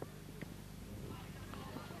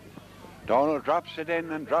 Donald drops it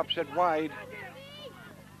in and drops it wide.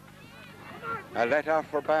 A let off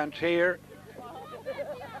for Banteer.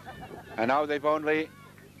 And now they've only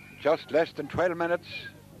just less than 12 minutes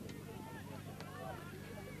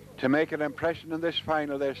to make an impression in this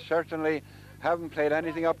final. They certainly haven't played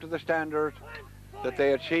anything up to the standard that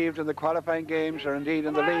they achieved in the qualifying games or indeed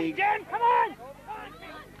in the league. Come on!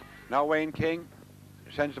 Now Wayne King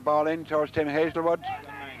sends the ball in towards Tim Hazelwood.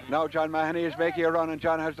 Now John Mahoney is making a run, and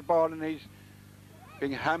John has the ball, and he's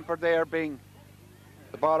being hampered there, being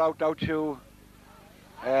the ball out now to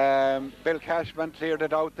Bill Cashman, cleared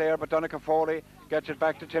it out there, but Donncha Foley gets it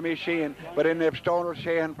back to Timmy Sheehan, but in it's Donald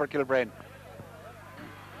Sheehan for Kilbrin.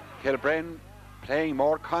 Kilbrin playing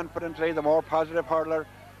more confidently, the more positive hurler.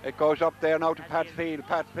 It goes up there now to Pat Field.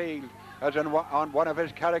 Pat Field, as on one of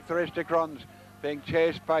his characteristic runs, being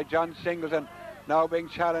chased by John Singleton, now being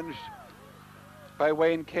challenged by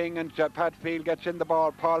Wayne King, and Pat Field gets in the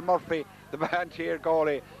ball. Paul Murphy, the Banteer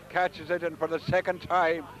goalie, catches it, and for the second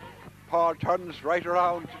time Paul turns right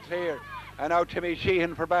around to clear. And now Timmy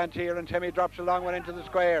Sheehan for Banteer, and Timmy drops a long one into the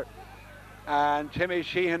square, and Timmy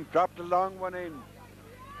Sheehan dropped a long one in,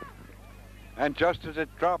 and just as it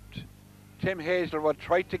dropped, Tim Hazelwood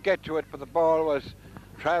tried to get to it, but the ball was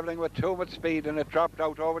travelling with too much speed and it dropped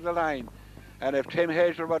out over the line. And if Tim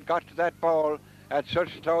Hazelwood got to that ball at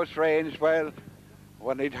such close range, well,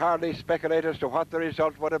 one need hardly speculate as to what the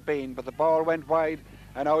result would have been. But the ball went wide,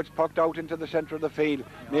 and now it's pucked out into the centre of the field.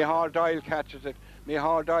 Micheál Doyle catches it.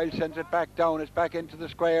 Micheál Doyle sends it back down. It's back into the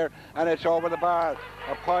square, and it's over the bar.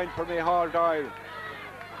 A point for Micheál Doyle.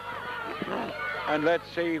 And let's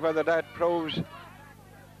see whether that proves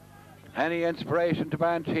any inspiration to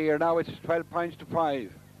Banteer. Now it's 12 points to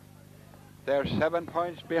 5. They're 7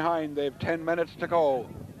 points behind. They've 10 minutes to go.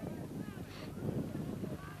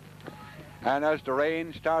 And as the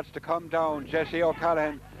rain starts to come down, Jesse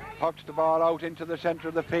O'Callaghan hucks the ball out into the centre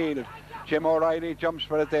of the field. Jim O'Reilly jumps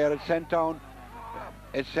for it there. It's sent down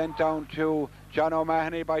to John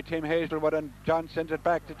O'Mahony by Tim Hazelwood, and John sends it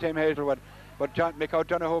back to Tim Hazelwood. But Mick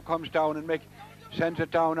O'Donoghue comes down, and Mick sends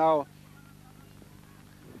it down now.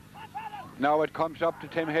 Now it comes up to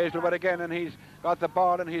Tim Hazelwood again, and he's got the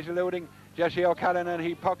ball, and he's eluding Jesse O'Callaghan, and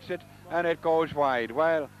he pucks it, and it goes wide.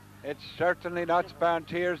 Well, it's certainly not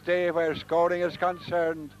Banteer's day where scoring is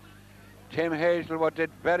concerned. Tim Hazelwood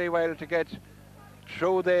did very well to get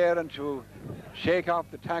through there and to shake off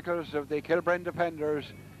the tackles of the Kilbrin defenders,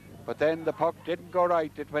 but then the puck didn't go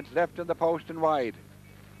right. It went left in the post and wide.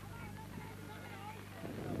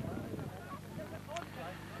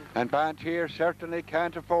 And Banteer certainly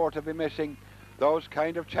can't afford to be missing those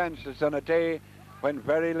kind of chances on a day when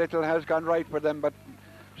very little has gone right for them, but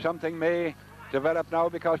something may develop now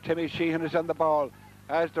because Timmy Sheehan is on the ball.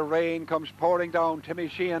 As the rain comes pouring down, Timmy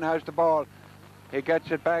Sheehan has the ball. He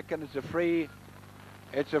gets it back, and it's a free.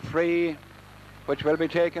 It's a free which will be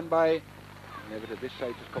taken by, maybe this side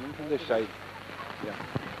is coming from this side. Yeah.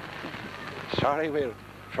 Sorry, we're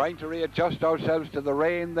trying to readjust ourselves to the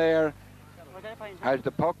rain there as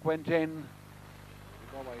the puck went in.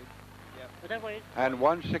 And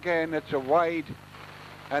once again it's a wide,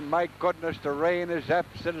 and my goodness, the rain is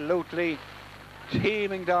absolutely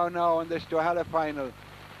teeming down now in this Duhallow final.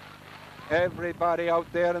 Everybody out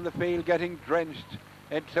there in the field getting drenched,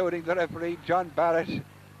 including the referee John Barrett.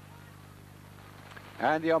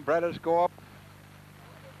 And the umbrellas go up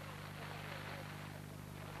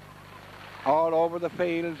all over the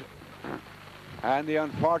field, and the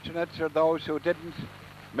unfortunates are those who didn't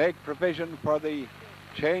make provision for the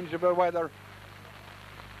changeable weather.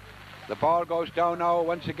 The ball goes down now.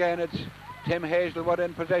 Once again it's Tim Hazelwood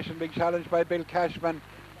in possession, being challenged by Bill Cashman,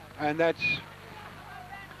 and that's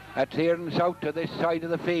a clearance out to this side of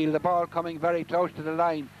the field. The ball coming very close to the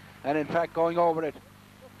line, and in fact going over it.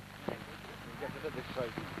 Get to this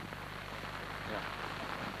side.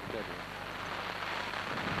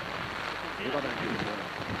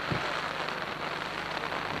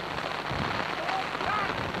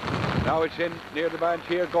 Now it's in near the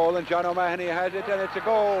Banteer goal, and John O'Mahony has it, and it's a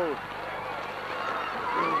goal.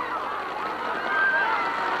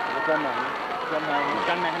 John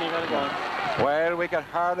Mahoney got a goal. Well, we can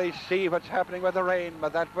hardly see what's happening with the rain,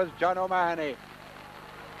 but that was John O'Mahony.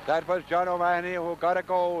 That was John O'Mahony who got a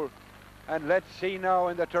goal. And let's see now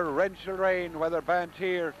in the torrential rain whether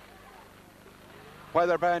Banteer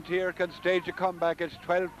can stage a comeback. It's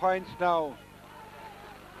 12 points now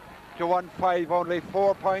to 1-5, only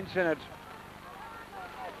 4 points in it.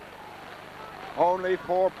 Only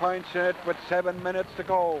 4 points in it with 7 minutes to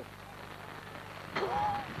go.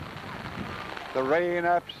 The rain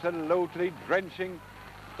absolutely drenching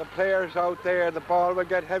the players out there. The ball will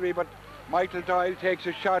get heavy, but Michael Doyle takes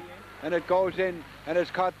a shot, and it goes in, and it's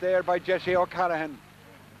caught there by Jesse O'Callaghan.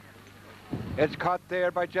 It's caught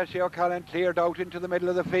there by Jesse O'Callaghan, cleared out into the middle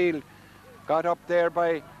of the field. Got up there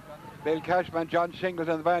by Bill Cashman. John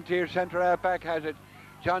Singleton, the Banteer centre half back, has it.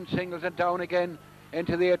 John Singleton down again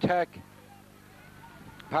into the attack.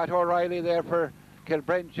 Pat O'Reilly there for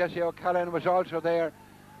Kilbrin. Jesse O'Callaghan was also there,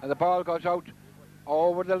 and the ball goes out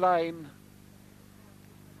over the line.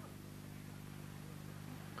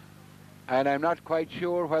 And I'm not quite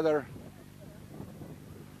sure whether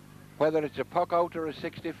it's a puck out or a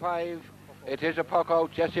 65. It is a puck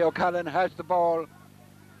out. Jesse O'Callaghan has the ball.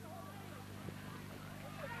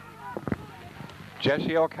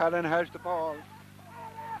 Jesse O'Callaghan has the ball.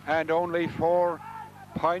 And only 4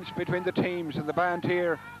 points between the teams, and the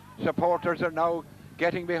Banteer supporters are now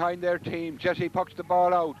getting behind their team. Jesse pucks the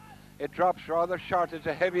ball out. It drops rather short. It's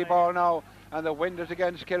a heavy ball now, and the wind is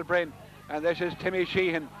against Kilbrin. And this is Timmy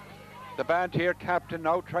Sheehan, the Banteer captain,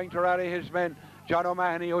 now trying to rally his men. John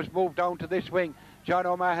O'Mahony, who's moved down to this wing. John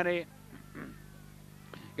O'Mahony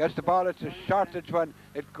gets the ball. It's a shortage one.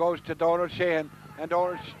 It goes to Donald Sheehan, and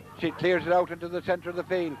Donald she clears it out into the centre of the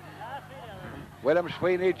field. William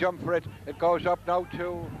Sweeney jumped for it. It goes up now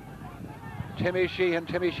to Timmy Sheehan.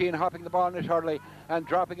 Timmy Sheehan hopping the ball in his hurley and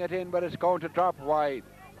dropping it in, but it's going to drop wide.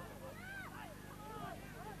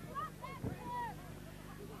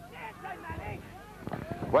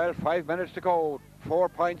 Well, 5 minutes to go. 4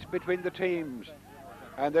 points between the teams,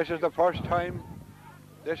 and this is the first time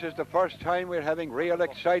we're having real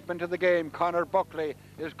excitement in the game. Conor Buckley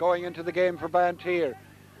is going into the game for Banteer.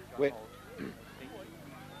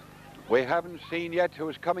 We haven't seen yet who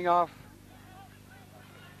is coming off.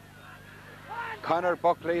 Conor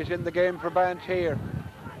Buckley is in the game for Banteer.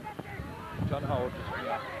 John Howard.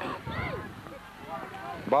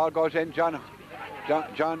 Ball goes in. John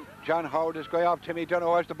Howard is going off. Timmy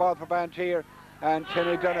Donoghue has the ball for Banteer, and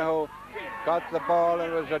Timmy Donoghue got the ball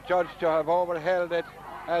and was adjudged to have overheld it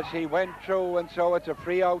as he went through, and so it's a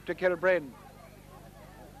free out to Kilbrin.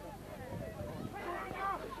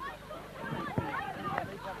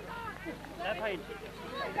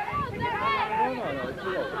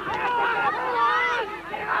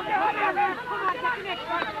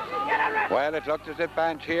 Well, it looked as if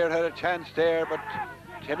Banteer had a chance there, but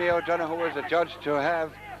Timmy O'Donoghue was adjudged to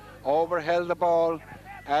have overheld the ball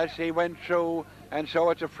as he went through, and so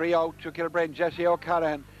it's a free out to Kilbrin. Jesse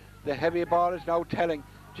O'Callaghan, the heavy ball is now telling.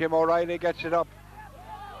 Jim O'Reilly gets it up.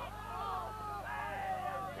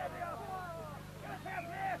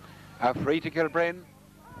 A free to Kilbrin.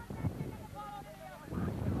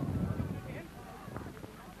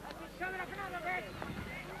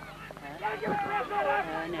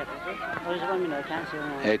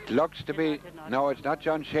 It looks to be, no, it's not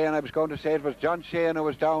John Sheehan. I was going to say it was John Sheehan who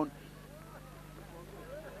was down.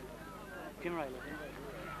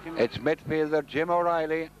 It's midfielder Jim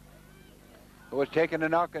O'Reilly who was taking a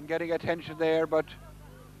knock and getting attention there, but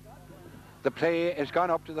the play has gone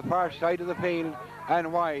up to the far side of the field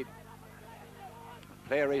and wide.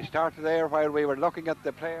 Play restarted there while we were looking at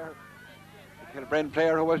the player, the Kilbrin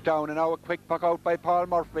player who was down, and now a quick puck out by Paul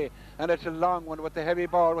Murphy, and it's a long one with the heavy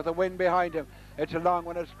ball with the wind behind him. It's a long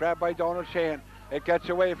one, it's grabbed by Donald Sheehan. It gets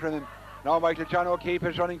away from him. Now Michael John O'Keefe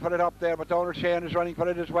is running for it up there, but Donald Sheehan is running for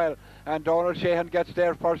it as well, and Donald Sheehan gets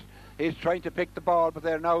there first. He's trying to pick the ball, but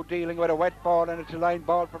they're now dealing with a wet ball, and it's a line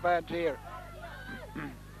ball for Banteer.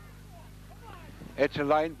 It's a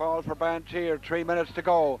line ball for Banteer, 3 minutes to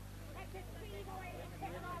go.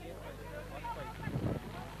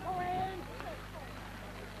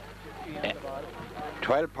 Eh,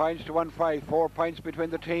 12 points to 1-5, 4 points between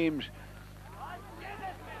the teams.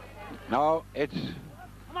 Now it's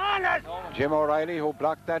Jim O'Reilly who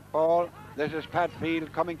blocked that ball. This is Pat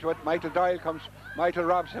Field coming to it. Michael Doyle comes. Michael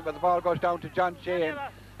robs him, but the ball goes down to John Sheehan,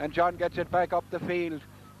 and John gets it back up the field.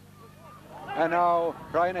 And now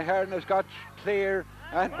Brian Ahern has got clear,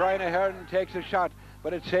 and Brian Ahern takes a shot,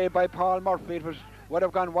 but it's saved by Paul Murphy. It would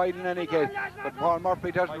have gone wide in any case, but Paul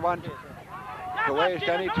Murphy doesn't want to waste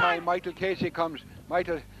any time. Michael Casey comes.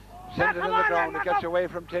 Michael sends it in the ground. It gets away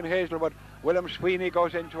from Tim Hazelwood. William Sweeney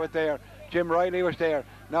goes into it there. Jim Riley was there.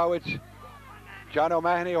 Now it's John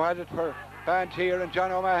O'Mahony who has it for Banteer, and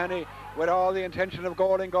John O'Mahony, with all the intention of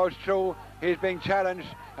goaling, goes through. He's being challenged,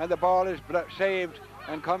 and the ball is saved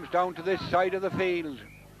and comes down to this side of the field.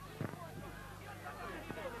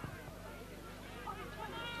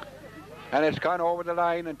 And it's gone over the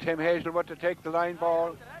line, and Tim Hazelwood to take the line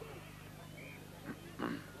ball.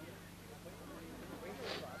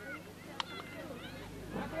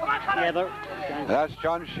 That's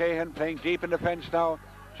John Sheehan playing deep in defence now.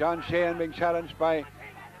 John Sheehan being challenged by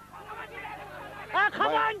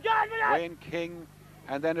Wayne King,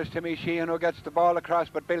 and then it's Timmy Sheehan who gets the ball across,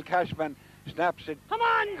 but Bill Cashman snaps it,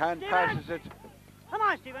 hand passes it. Come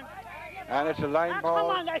on, Stephen. And it's a line ball.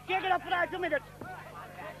 Come on, let's take it up for that 2 minutes.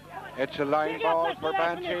 It's a line ball for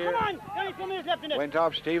Banteer. Come on, only 2 minutes left in it. Went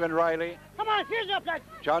off Stephen Riley. Come on, here's up, lad.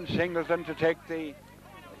 John Singleton to take the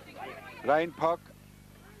line puck.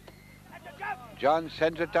 John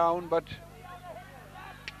sends it down, but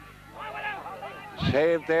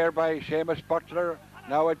saved there by Seamus Butler.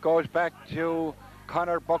 Now it goes back to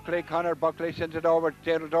Conor Buckley. Conor Buckley sends it over.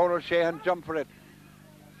 Donald Sheehan jumped for it,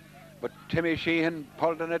 but Timmy Sheehan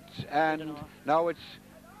pulled on it, and now it's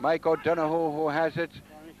Mike O'Donoghue who has it,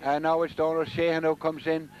 and now it's Donald Sheehan who comes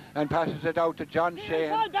in and passes it out to John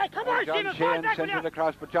Sheehan. John Sheehan sends it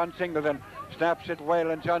across, but John Singleton snaps it well,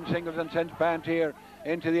 and John Singleton sends Banteer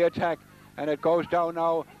into the attack, and it goes down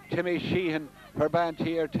now. Timmy Sheehan for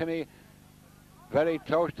Banteer. Timmy very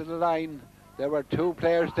close to the line. There were two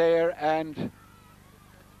players there, and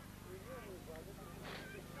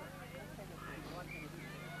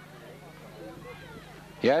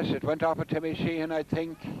yes, it went off of Timmy Sheehan, I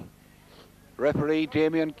think. Referee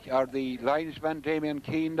Damien, or the linesman Damien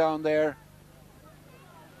Keane down there,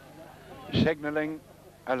 signalling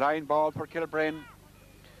a line ball for Kilbrin.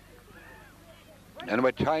 And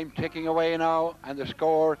with time ticking away now, and the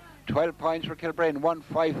score 12 points for Kilbrin,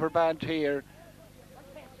 1-5 for Banteer.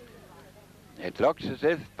 It looks as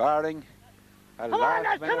if, barring a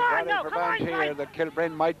last minute rally for Banteer, that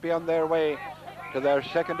Kilbrin might be on their way to their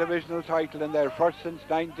second divisional title and their first since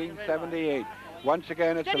 1978. Once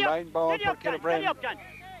again, it's a line ball for Kilbrin. Steady up, John.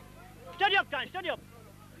 Steady up, John. Steady up.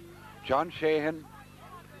 John Sheehan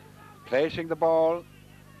placing the ball.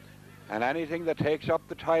 And anything that takes up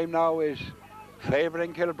the time now is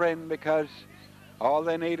favouring Kilbrin, because all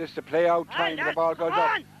they need is to play out time. The ball goes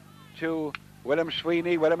up to Willem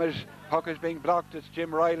Sweeney. Willem's puck is being blocked. It's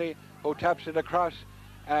Jim Riley who taps it across,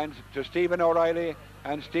 and to Stephen O'Reilly.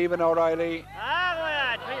 And Stephen O'Reilly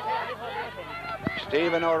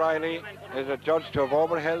is adjudged to have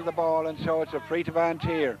overheld the ball, and so it's a free to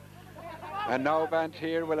Banteer. And now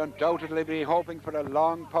Banteer will undoubtedly be hoping for a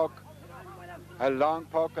long puck,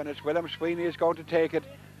 and it's Willem Sweeney is going to take it,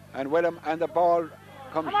 and the ball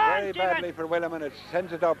comes very badly for Willem, and it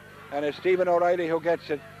sends it up, and it's Stephen O'Reilly who gets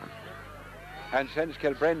it and sends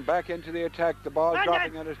Kilbrin back into the attack. The ball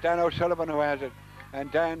dropping, and it's Dan O'Sullivan who has it,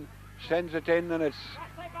 and Dan sends it in, and it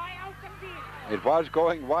was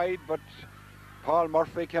going wide, but Paul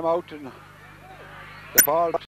Murphy came out, and the ball